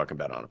put the fucking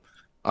bet on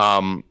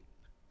him.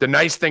 The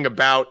nice thing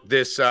about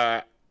this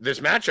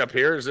matchup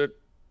here is that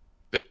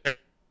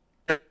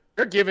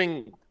they're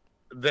giving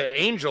the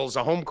Angels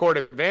a home court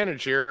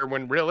advantage here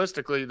when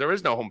realistically there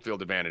is no home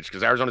field advantage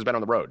because Arizona's been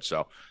on the road.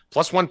 So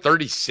plus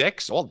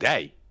 136 all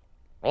day.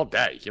 All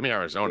day. Give me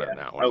Arizona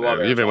now. I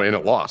love it. Even in a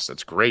loss,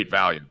 that's great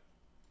value.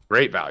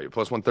 Great value.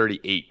 Plus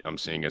 138 I'm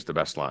seeing as the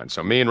best line.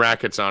 So me and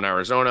Rackets on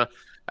Arizona.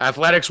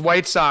 Athletics,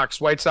 White Sox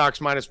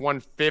minus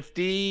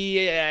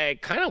 150. I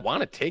kind of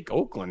want to take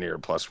Oakland here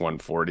plus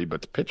 140,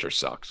 but the pitcher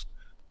sucks.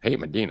 Hate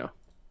Medina.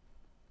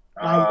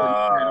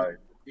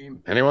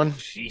 Anyone?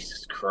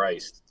 Jesus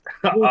Christ.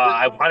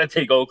 I want to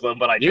take Oakland,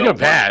 but you can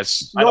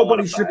pass.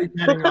 Nobody should be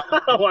betting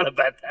on I want to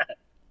bet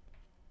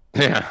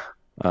that.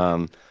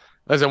 Yeah.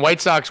 Listen,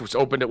 White Sox was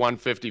opened at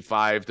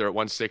 155. They're at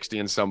 160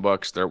 in some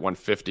books. They're at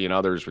 150 in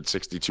others with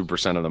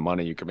 62% of the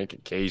money. You can make a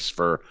case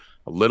for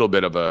a little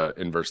bit of a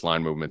inverse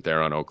line movement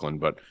there on Oakland,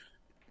 but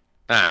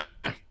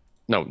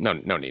no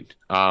need.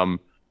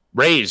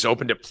 Rays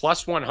opened at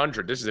plus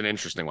 100. This is an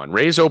interesting one.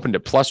 Rays opened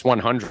at plus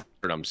 100,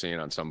 I'm seeing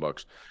on some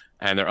books,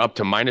 and they're up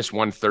to minus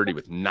 130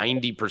 with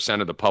 90%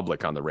 of the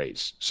public on the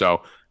Rays.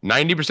 So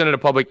 90% of the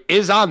public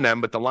is on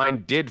them, but the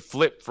line did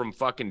flip from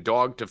fucking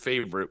dog to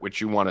favorite, which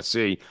you want to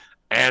see,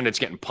 and it's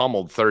getting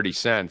pummeled 30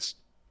 cents.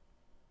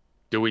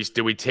 Do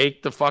we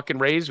take the fucking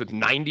Rays with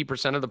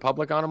 90% of the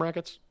public on them,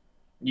 Rackets?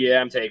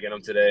 Yeah, I'm taking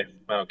them today.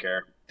 I don't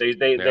care.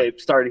 They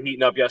started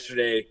heating up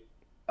yesterday. It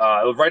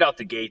was right out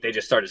the gate. They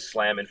just started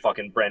slamming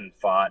fucking Brendan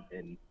Pfaadt.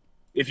 And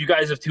if you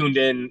guys have tuned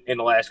in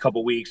the last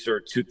couple weeks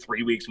or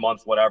 2-3 weeks,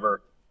 month,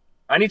 whatever,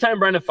 anytime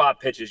Brendan Pfaadt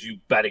pitches, you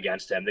bet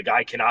against him. The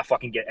guy cannot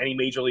fucking get any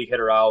major league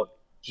hitter out.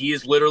 He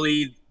is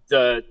literally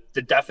the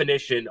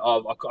definition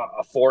of a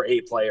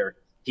 4A player.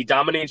 He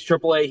dominates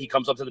AAA. He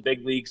comes up to the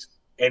big leagues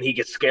and he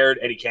gets scared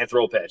and he can't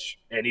throw a pitch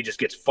and he just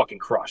gets fucking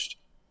crushed.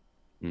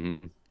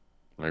 Mm-hmm.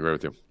 I agree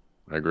with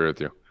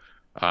you.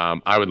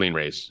 I would lean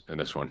Rays in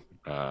this one.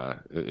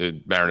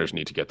 Mariners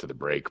need to get to the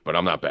break, but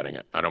I'm not betting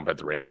it. I don't bet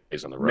the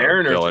Rays on the road.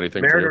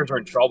 Mariners are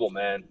in trouble,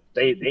 man.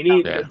 They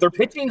need their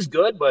pitching's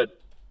good,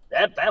 but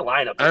that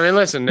lineup. I mean,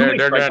 listen,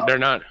 they're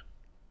not.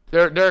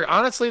 They're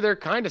honestly they're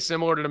kind of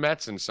similar to the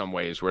Mets in some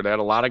ways, where they had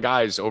a lot of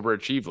guys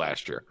overachieve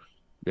last year.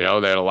 They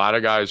had a lot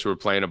of guys who were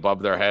playing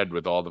above their head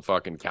with all the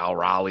fucking Cal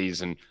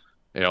Raleighs and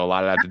a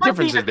lot of that. The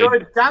difference is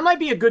that might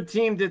be a good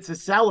team that's a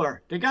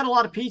seller. They got a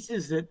lot of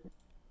pieces that.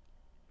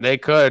 They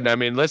could. I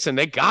mean, listen,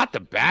 they got the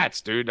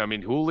bats, dude. I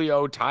mean,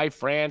 Julio, Ty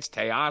France,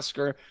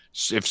 Teoscar.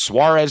 If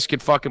Suarez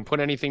could fucking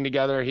put anything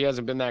together, he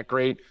hasn't been that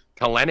great.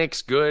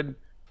 Kalenic's good.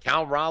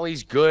 Cal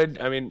Raleigh's good.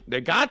 I mean, they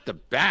got the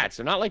bats.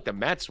 They're not like the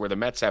Mets, where the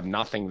Mets have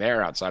nothing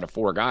there outside of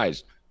 4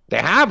 guys. They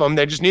have them.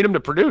 They just need them to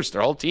produce.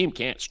 Their whole team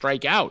can't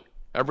strike out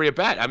every at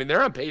bat. I mean,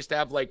 they're on pace to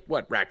have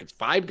Rackets,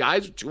 5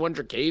 guys with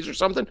 200 Ks or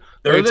something.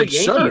 They're the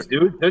Yankees,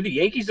 dude. They're the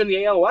Yankees in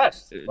the AL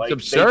West. It's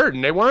absurd,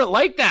 and they weren't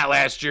like that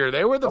last year.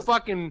 They were the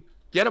fucking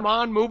get them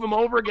on, move them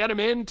over, get them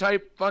in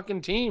type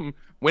fucking team,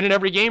 winning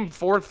every game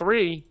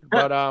 4-3.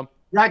 But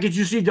did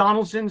you see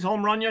Donaldson's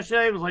home run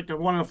yesterday? It was like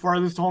one of the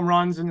farthest home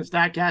runs in the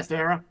StatCast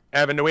era.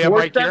 Evan, do we have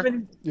Mike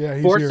here? Yeah,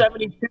 he's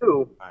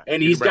 472,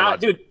 and he's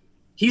got 8.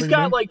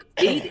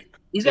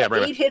 He's got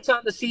 8 hits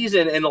on the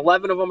season, and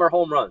 11 of them are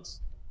home runs.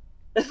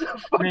 That's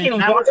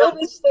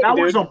that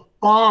was a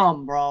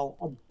bomb, bro.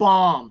 A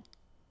bomb.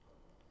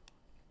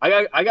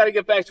 I got to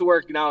get back to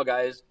work now,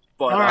 guys.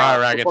 But all right,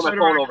 Rackets. Before my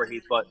phone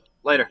overheats, but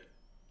later.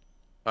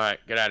 All right,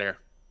 get out of here.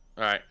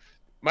 All right.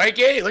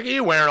 Mikey, look at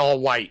you wearing all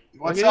white.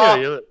 What's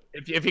up?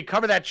 If you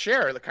cover that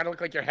chair, it kind of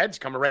look like your head's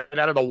coming right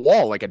out of the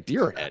wall, like a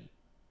deer head.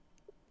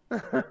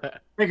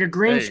 Like a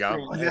green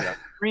screen.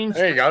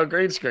 There you go,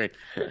 green screen.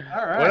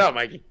 All right. What up,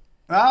 Mikey?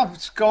 Well,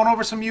 just going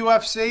over some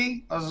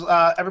UFC.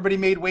 Everybody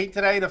made weight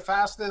today. The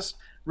fastest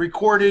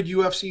recorded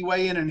UFC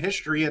weigh-in in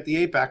history at the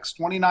Apex.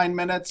 29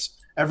 minutes.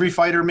 Every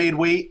fighter made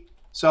weight.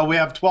 So we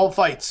have 12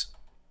 fights.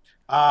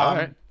 All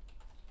right.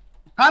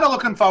 Kind of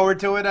looking forward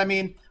to it. I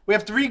mean, we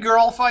have 3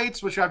 girl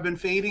fights, which I've been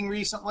fading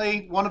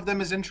recently. One of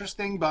them is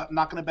interesting, but I'm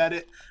not going to bet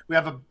it. We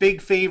have a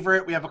big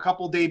favorite. We have a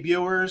couple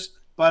debuters.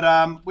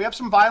 But we have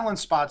some violent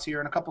spots here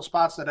and a couple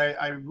spots that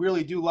I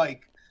really do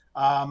like.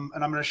 And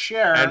I'm going to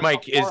share. And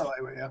Mike,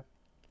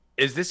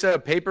 is this a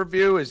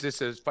pay-per-view? Is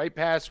this a Fight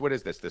Pass? What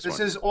is this? This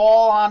is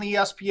all on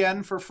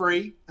ESPN for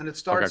free, and it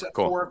starts at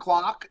 4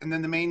 o'clock, and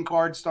then the main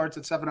card starts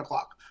at 7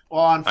 o'clock.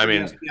 All on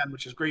ESPN,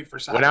 which is great for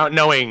Saturday.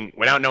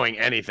 Without knowing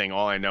anything,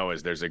 all I know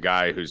is there's a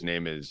guy whose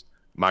name is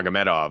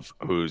Magomedov,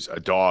 who's a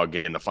dog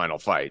in the final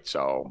fight.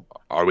 So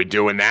are we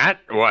doing that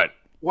or what?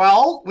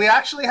 Well, we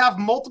actually have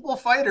multiple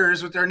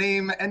fighters with their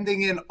name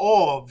ending in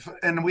Ov,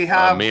 and we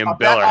have a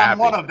bet on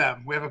one of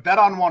them. We have a bet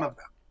on one of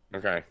them.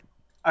 Okay.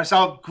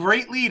 So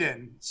great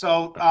lead-in.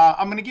 So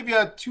I'm going to give you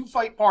a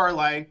 2-fight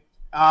parlay,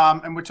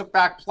 and we took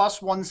back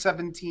plus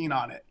 117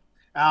 on it.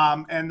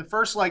 And the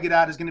first leg of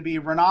that is going to be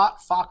Rinat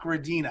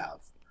Fakhretdinov.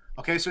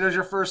 Okay, so there's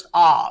your first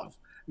Av.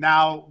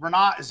 Now,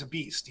 Rinat is a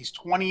beast. He's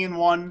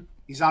 20-1.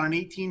 He's on an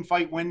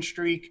 18-fight win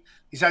streak.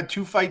 He's had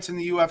 2 fights in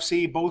the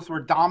UFC. Both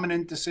were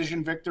dominant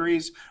decision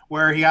victories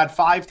where he had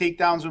 5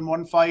 takedowns in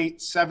one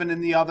fight, 7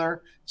 in the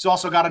other. He's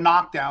also got a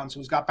knockdown,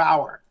 so he's got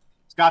power.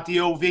 He's got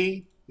the OV.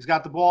 He's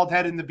got the bald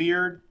head and the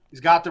beard. He's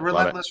got the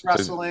relentless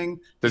wrestling.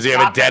 Does he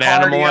have a dead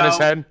animal on his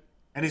head?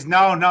 And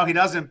no, he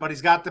doesn't, but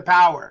he's got the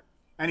power.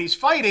 And he's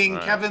fighting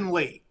Kevin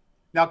Lee.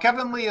 Now,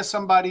 Kevin Lee is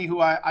somebody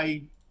who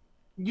I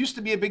used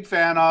to be a big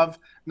fan of.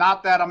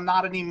 Not that I'm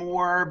not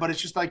anymore, but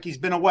it's just like he's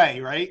been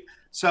away, right?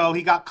 So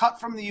he got cut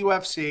from the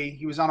UFC.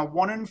 He was on a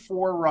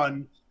 1-4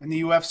 run in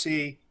the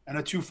UFC and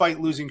a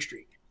 2-fight losing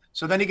streak.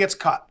 So then he gets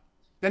cut.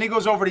 Then he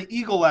goes over to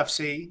Eagle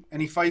FC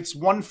and he fights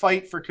 1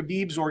 fight for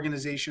Khabib's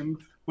organization,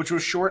 which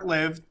was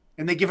short-lived,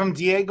 and they give him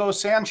Diego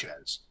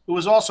Sanchez, who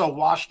was also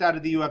washed out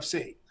of the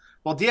UFC.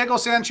 Well, Diego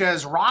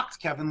Sanchez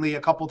rocked Kevin Lee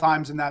a couple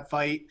times in that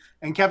fight,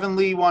 and Kevin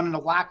Lee won in a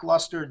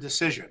lackluster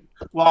decision.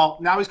 Well,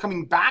 now he's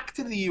coming back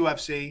to the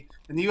UFC,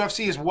 and the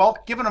UFC is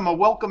giving him a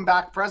welcome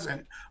back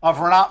present of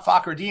Rinat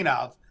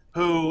Fakhretdinov,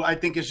 who I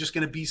think is just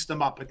going to beast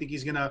him up. I think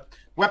he's going to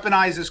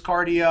weaponize his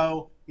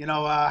cardio,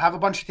 have a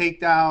bunch of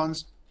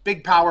takedowns,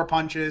 big power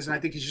punches, and I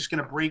think he's just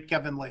going to break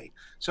Kevin Lee.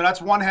 So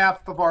that's one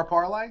half of our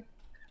parlay.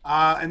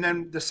 And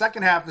then the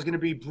second half is going to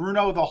be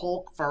Bruno the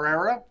Hulk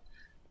Ferreira.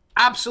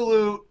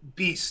 Absolute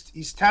beast.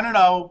 He's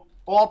 10-0,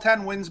 all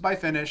 10 wins by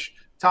finish.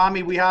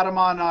 Tommy, we had him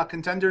on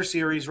Contender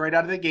Series right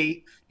out of the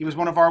gate. He was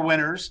one of our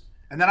winners.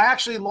 And then I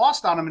actually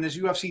lost on him in his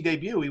UFC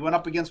debut. He went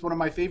up against one of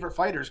my favorite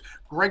fighters,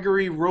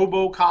 Gregory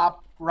RoboCop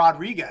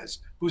Rodriguez,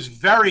 who's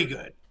very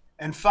good.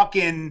 And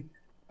fucking,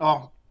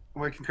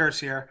 we can curse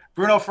here.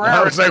 Bruno Ferreira.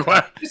 I was like,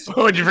 what?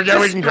 Would you forget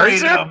we can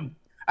curse here?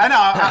 I know.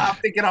 I'm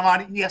thinking I'm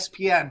on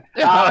ESPN.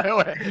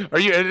 Are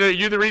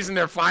you the reason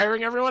they're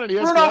firing everyone at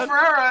ESPN? Bruno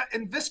Ferreira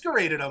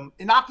eviscerated him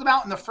and knocked him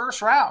out in the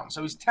first round.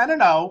 So he's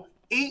 10-0,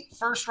 8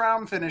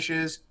 first-round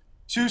finishes,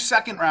 2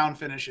 second-round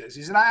finishes.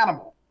 He's an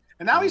animal.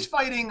 And now he's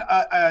fighting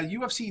a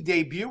UFC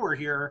debuter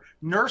here,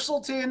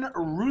 Nursultan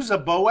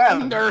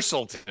Ruzaboev.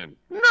 Nursultan.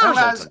 Who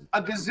has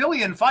a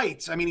gazillion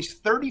fights. I mean, he's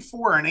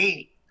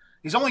 34-8.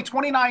 He's only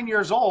 29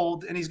 years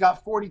old, and he's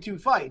got 42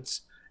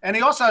 fights. And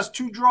he also has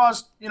 2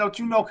 draws,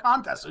 2 no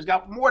contests. So he's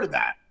got more than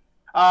that.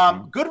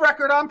 Good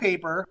record on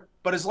paper,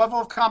 but his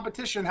level of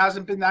competition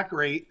hasn't been that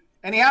great.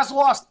 And he has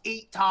lost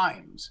 8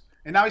 times.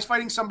 And now he's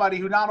fighting somebody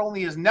who not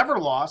only has never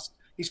lost,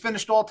 he's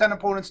finished all 10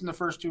 opponents in the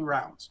first 2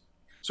 rounds.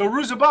 So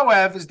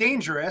Ruzaboev is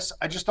dangerous.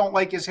 I just don't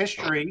like his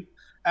history.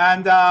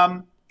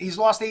 And he's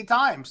lost 8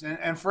 times.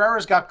 And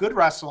Ferreira's got good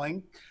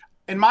wrestling.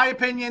 In my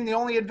opinion, the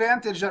only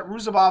advantage that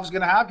Ruzabov's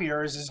going to have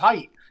here is his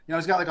height.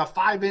 He's got like a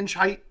 5-inch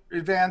height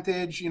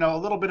advantage, a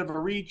little bit of a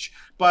reach.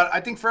 But I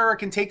think Ferreira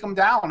can take him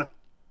down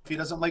if he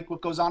doesn't like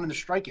what goes on in the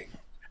striking.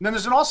 And then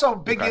there's also a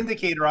big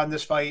indicator on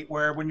this fight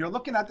where when you're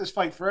looking at this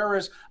fight,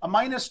 Ferreira's a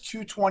minus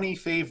 220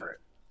 favorite.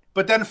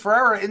 But then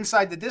Ferreira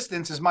inside the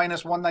distance is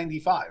minus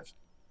 195.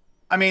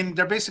 I mean,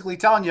 they're basically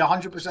telling you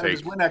 100% of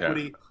his win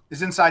equity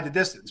is inside the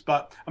distance.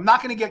 But I'm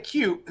not going to get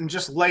cute and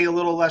just lay a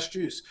little less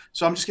juice.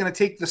 So I'm just going to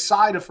take the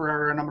side of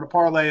Ferreira and I'm going to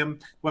parlay him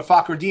with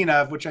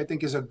Fakhretdinov, which I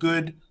think is a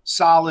good,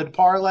 solid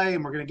parlay.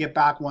 And we're going to get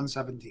back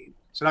 117.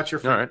 So that's your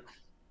favorite.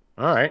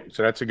 All right.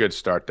 So that's a good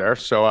start there.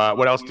 So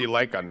what else do you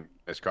like on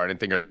this card?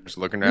 Anything you're just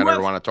looking at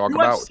or want to talk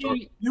about?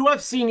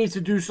 UFC needs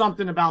to do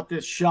something about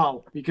this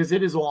show because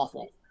it is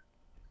awful.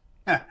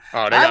 Oh,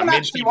 I haven't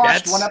actually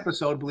watched one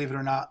episode, believe it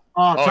or not.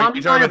 Oh,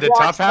 you're talking about the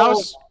Tough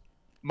House?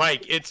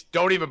 Mike,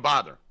 don't even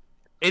bother.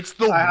 It's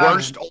the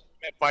worst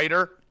Ultimate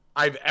Fighter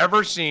I've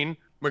ever seen.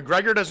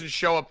 McGregor doesn't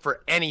show up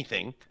for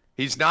anything.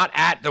 He's not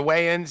at the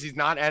weigh-ins. He's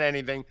not at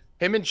anything.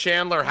 Him and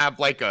Chandler have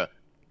like a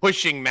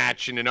pushing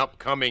match in an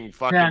upcoming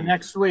fucking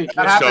next week.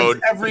 That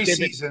happens every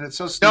season. It's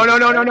so stupid.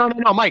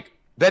 No, Mike.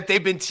 That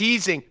they've been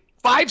teasing.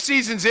 5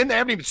 seasons in, they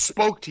haven't even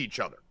spoke to each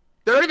other.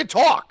 They don't even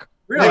talk.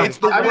 Really? I've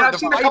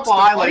seen a couple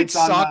highlights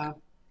on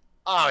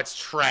it's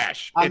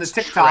trash. On the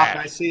TikTok,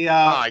 I see.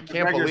 I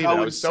can't believe it. I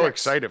was so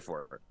excited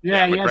for it.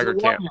 Yeah,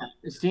 McGregor can't.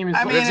 His team is.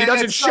 Because he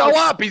doesn't show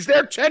up. He's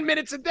there 10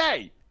 minutes a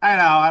day. I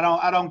know.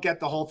 I don't get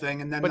the whole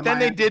thing. And then, but then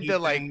they did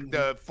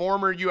the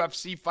former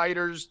UFC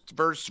fighters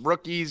versus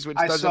rookies, which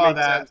doesn't make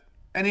sense.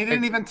 And he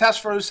didn't even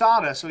test for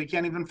USADA, so he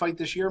can't even fight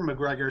this year,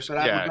 McGregor. So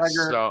that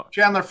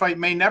McGregor-Chandler fight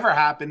may never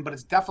happen, but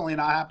it's definitely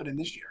not happening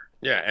this year.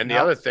 Yeah, and the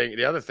other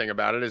thing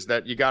about it is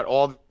that you got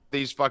all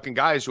these fucking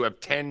guys who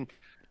have 10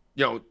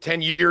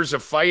 years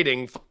of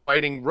fighting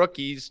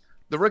rookies.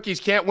 The rookies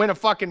can't win a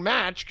fucking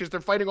match because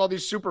they're fighting all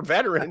these super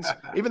veterans,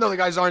 even though the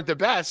guys aren't the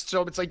best.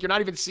 So it's like you're not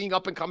even seeing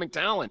up and coming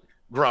talent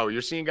grow.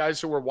 You're seeing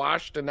guys who were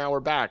washed and now we're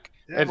back.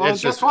 Yeah, well,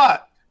 guess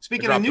what?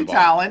 Speaking of new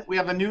talent, we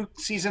have a new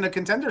season of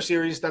Contender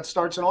Series that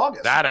starts in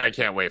August. That I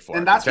can't wait for.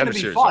 And that's going to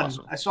be fun.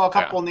 Awesome. I saw a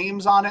couple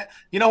names on it.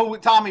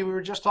 Tommy, we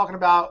were just talking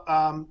about,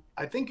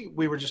 I think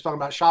we were just talking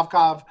about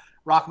Shavkov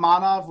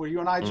Rachmanov. Were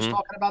you and I just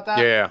talking about that?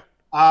 Yeah.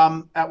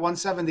 At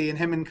 170 and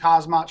him and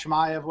Kazmat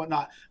Chimaev,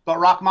 whatnot. But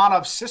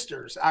Rachmanov's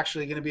sister's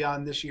actually going to be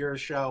on this year's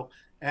show.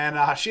 And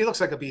she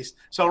looks like a beast.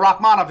 So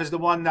Rachmanov is the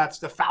one that's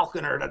the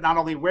falconer that not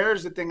only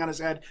wears the thing on his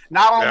head,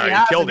 not only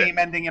has the name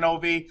ending in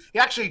OV, he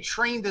actually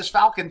trained his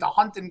falcon to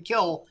hunt and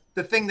kill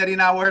the thing that he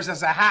now wears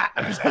as a hat.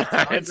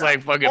 It's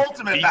like fucking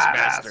ultimate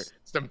Beastmaster.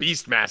 It's the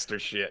Beastmaster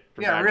shit.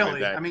 Yeah,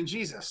 really. I mean,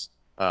 Jesus.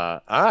 All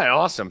right,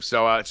 awesome.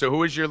 So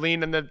who is your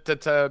lean in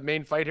the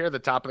main fight here? The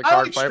top of the card.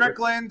 I like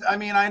Strickland. I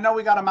mean, I know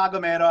we got a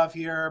Magomedov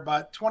here,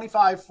 but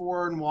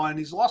 25-4-1.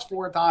 He's lost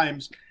 4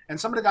 times. And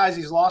some of the guys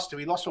he lost to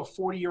a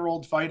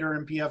 40-year-old fighter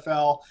in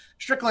PFL.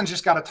 Strickland's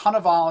just got a ton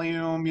of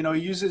volume. He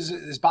uses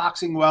his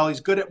boxing well.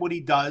 He's good at what he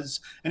does.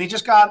 And he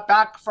just got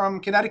back from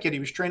Connecticut. He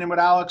was training with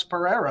Alex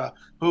Pereira,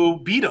 who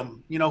beat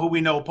him, who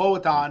we know,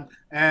 Poetan,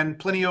 and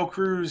Plinio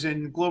Cruz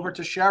and Glover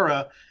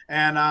Teixeira.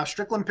 And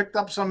Strickland picked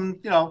up some,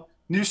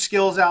 new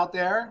skills out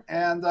there.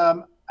 And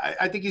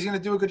I think he's going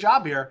to do a good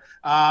job here.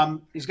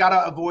 He's got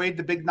to avoid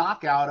the big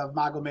knockout of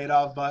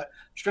Magomedov, but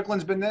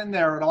Strickland's been in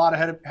there with a lot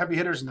of heavy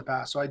hitters in the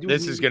past. So I do.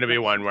 This is going to be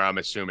one where I'm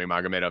assuming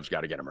Magomedov's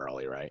got to get him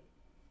early, right?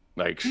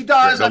 Like he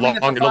does. The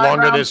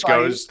longer this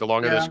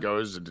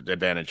goes,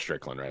 advantage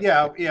Strickland, right?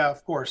 Yeah,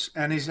 of course.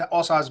 And he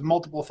also has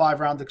multiple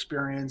 5-round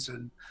experience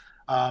and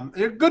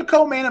a good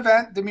co-main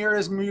event. Damir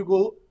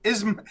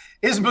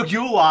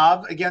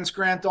Ismagulov against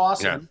Grant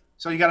Dawson. Yeah.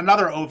 So you got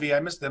another OV. I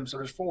missed them. So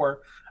there's 4.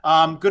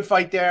 Good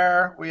fight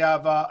there. We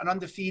have an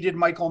undefeated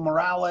Michael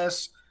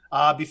Morales.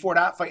 Before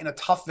that, fighting a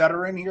tough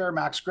veteran here,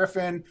 Max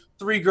Griffin.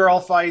 3 girl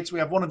fights. We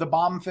have one of the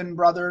Bombfin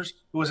brothers,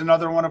 who was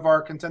another one of our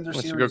Contender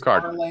Series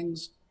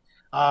darlings.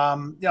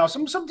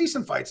 Some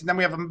decent fights. And then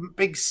we have a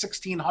big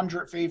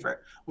 1,600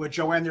 favorite with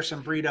Joe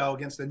Anderson Brito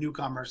against the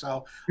newcomer.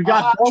 So we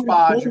got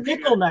Bo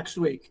Nickel next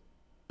week.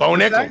 Bo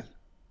Nickel.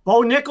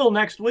 Bo Nickel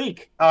next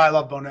week. Oh, I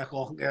love Bo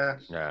Nickel. Yeah,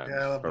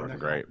 I love Bo Nickel.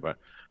 Great, but.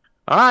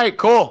 All right,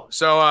 cool.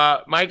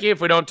 So, Mikey,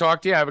 if we don't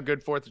talk to you, have a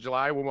good 4th of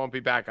July. We won't be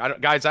back.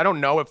 Guys, I don't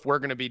know if we're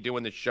going to be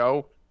doing the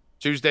show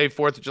Tuesday,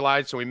 4th of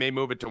July, so we may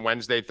move it to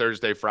Wednesday,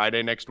 Thursday,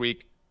 Friday next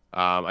week.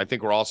 I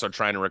think we're also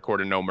trying to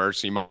record a No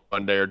Mercy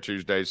Monday or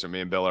Tuesday, so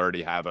me and Bill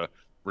already have a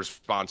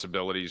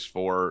responsibilities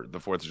for the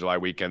 4th of July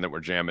weekend that we're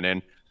jamming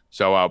in.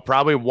 So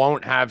probably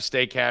won't have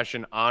Stay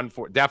Cashin on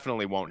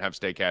definitely won't have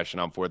Stay Cashin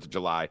on 4th of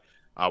July.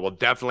 We'll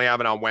definitely have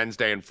it on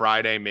Wednesday and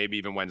Friday, maybe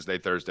even Wednesday,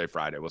 Thursday,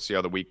 Friday. We'll see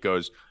how the week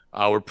goes.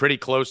 We're pretty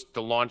close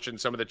to launching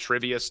some of the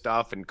trivia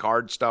stuff and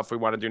card stuff we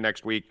want to do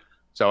next week.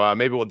 So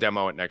maybe we'll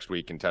demo it next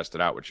week and test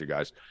it out with you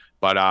guys.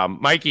 But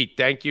Mikey,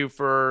 thank you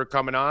for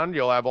coming on.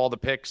 You'll have all the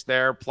picks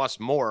there plus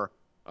more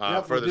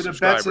for the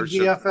subscribers. We'll do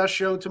the Bets and DFS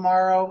show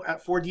tomorrow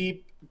at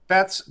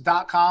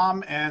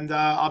 4deepbets.com, and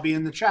I'll be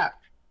in the chat.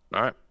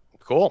 All right.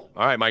 Cool.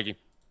 All right, Mikey.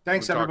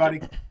 Thanks,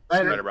 everybody.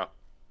 Later, bro.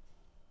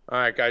 All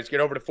right, guys, get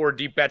over to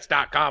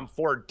 4deepbets.com,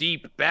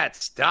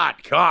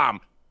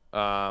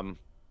 4deepbets.com.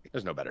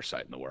 There's no better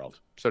site in the world.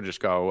 So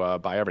just go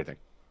buy everything.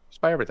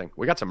 Just buy everything.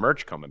 We got some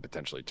merch coming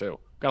potentially, too.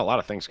 Got a lot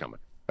of things coming.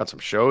 Got some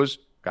shows.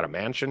 Got a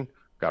mansion.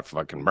 Got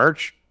fucking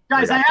merch.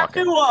 Guys, I have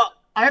to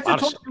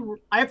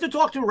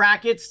talk to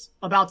Rackets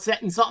about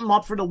setting something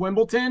up for the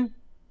Wimbledon,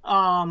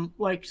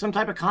 like some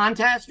type of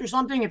contest or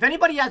something. If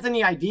anybody has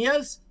any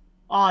ideas,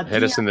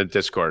 hit us in the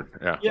Discord.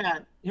 Yeah,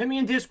 hit me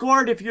in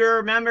Discord if you're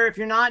a member. If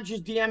you're not,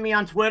 just DM me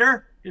on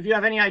Twitter if you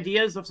have any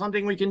ideas of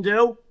something we can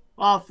do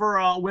for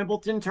a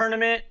Wimbledon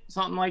tournament,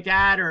 something like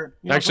that. Or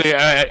actually,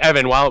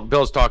 Evan, while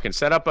Bill's talking,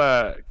 set up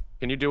a.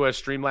 Can you do a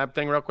Streamlab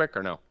thing real quick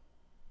or no?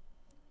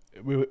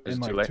 In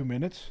like 2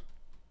 minutes.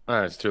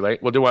 It's too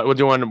late. We'll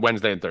do one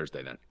Wednesday and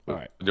Thursday then. All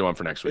right. We'll do one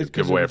for next week.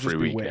 Give away a free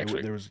week next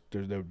week.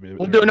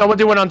 We'll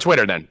do one on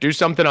Twitter then. Do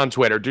something on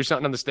Twitter. Do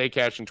something on the Stay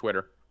Cashin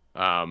Twitter.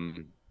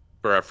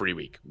 For a free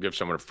week. Give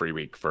someone a free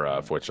week for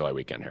 4th of July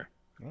weekend here.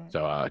 Right.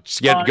 So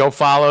just go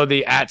follow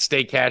the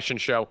 @Stay Cashin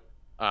show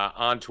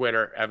on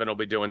Twitter. Evan will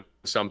be doing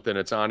something.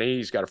 It's on E.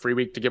 He's got a free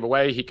week to give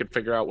away. He could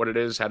figure out what it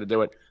is, how to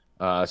do it.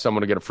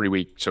 Someone to get a free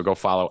week. So go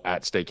follow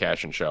 @Stay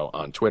Cashin show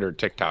on Twitter,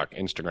 TikTok,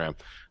 Instagram,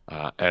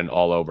 and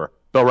all over.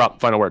 Bill Rupp,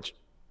 final words.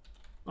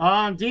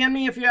 DM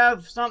me if you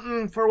have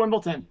something for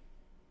Wimbledon.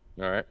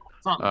 All right.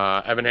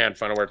 Evan Hand,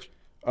 final words.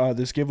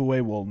 This giveaway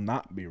will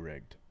not be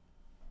rigged.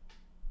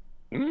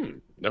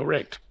 No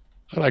rigged.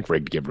 I like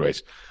rigged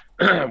giveaways.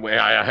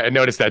 I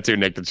noticed that too,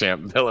 Nick the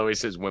Champ. Bill always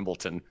says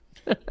Wimbledon.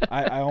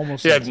 I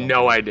almost have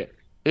no idea.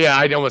 Yeah,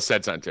 I almost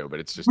said something too, but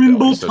it's just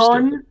Wimbledon.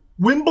 So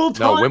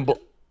Wimbledon. No,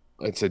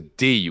 It's a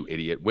D, you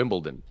idiot.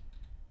 Wimbledon.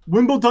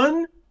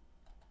 Wimbledon.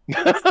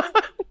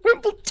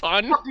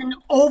 Wimbledon. Fucking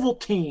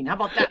Ovaltine. How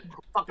about that,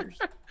 fuckers?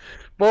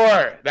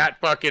 Boy, that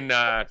fucking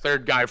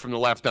third guy from the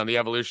left on the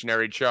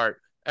evolutionary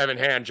chart. Evan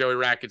Hand, Joey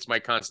Rackets,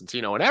 Mike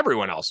Constantino, and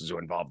everyone else who's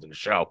involved in the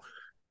show.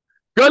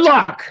 Good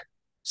luck.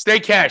 Stay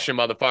cashin',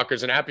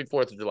 motherfuckers, and happy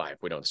 4th of July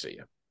if we don't see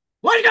you.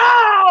 Let's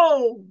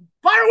go!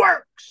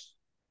 Fireworks!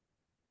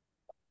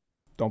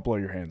 Don't blow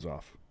your hands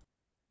off.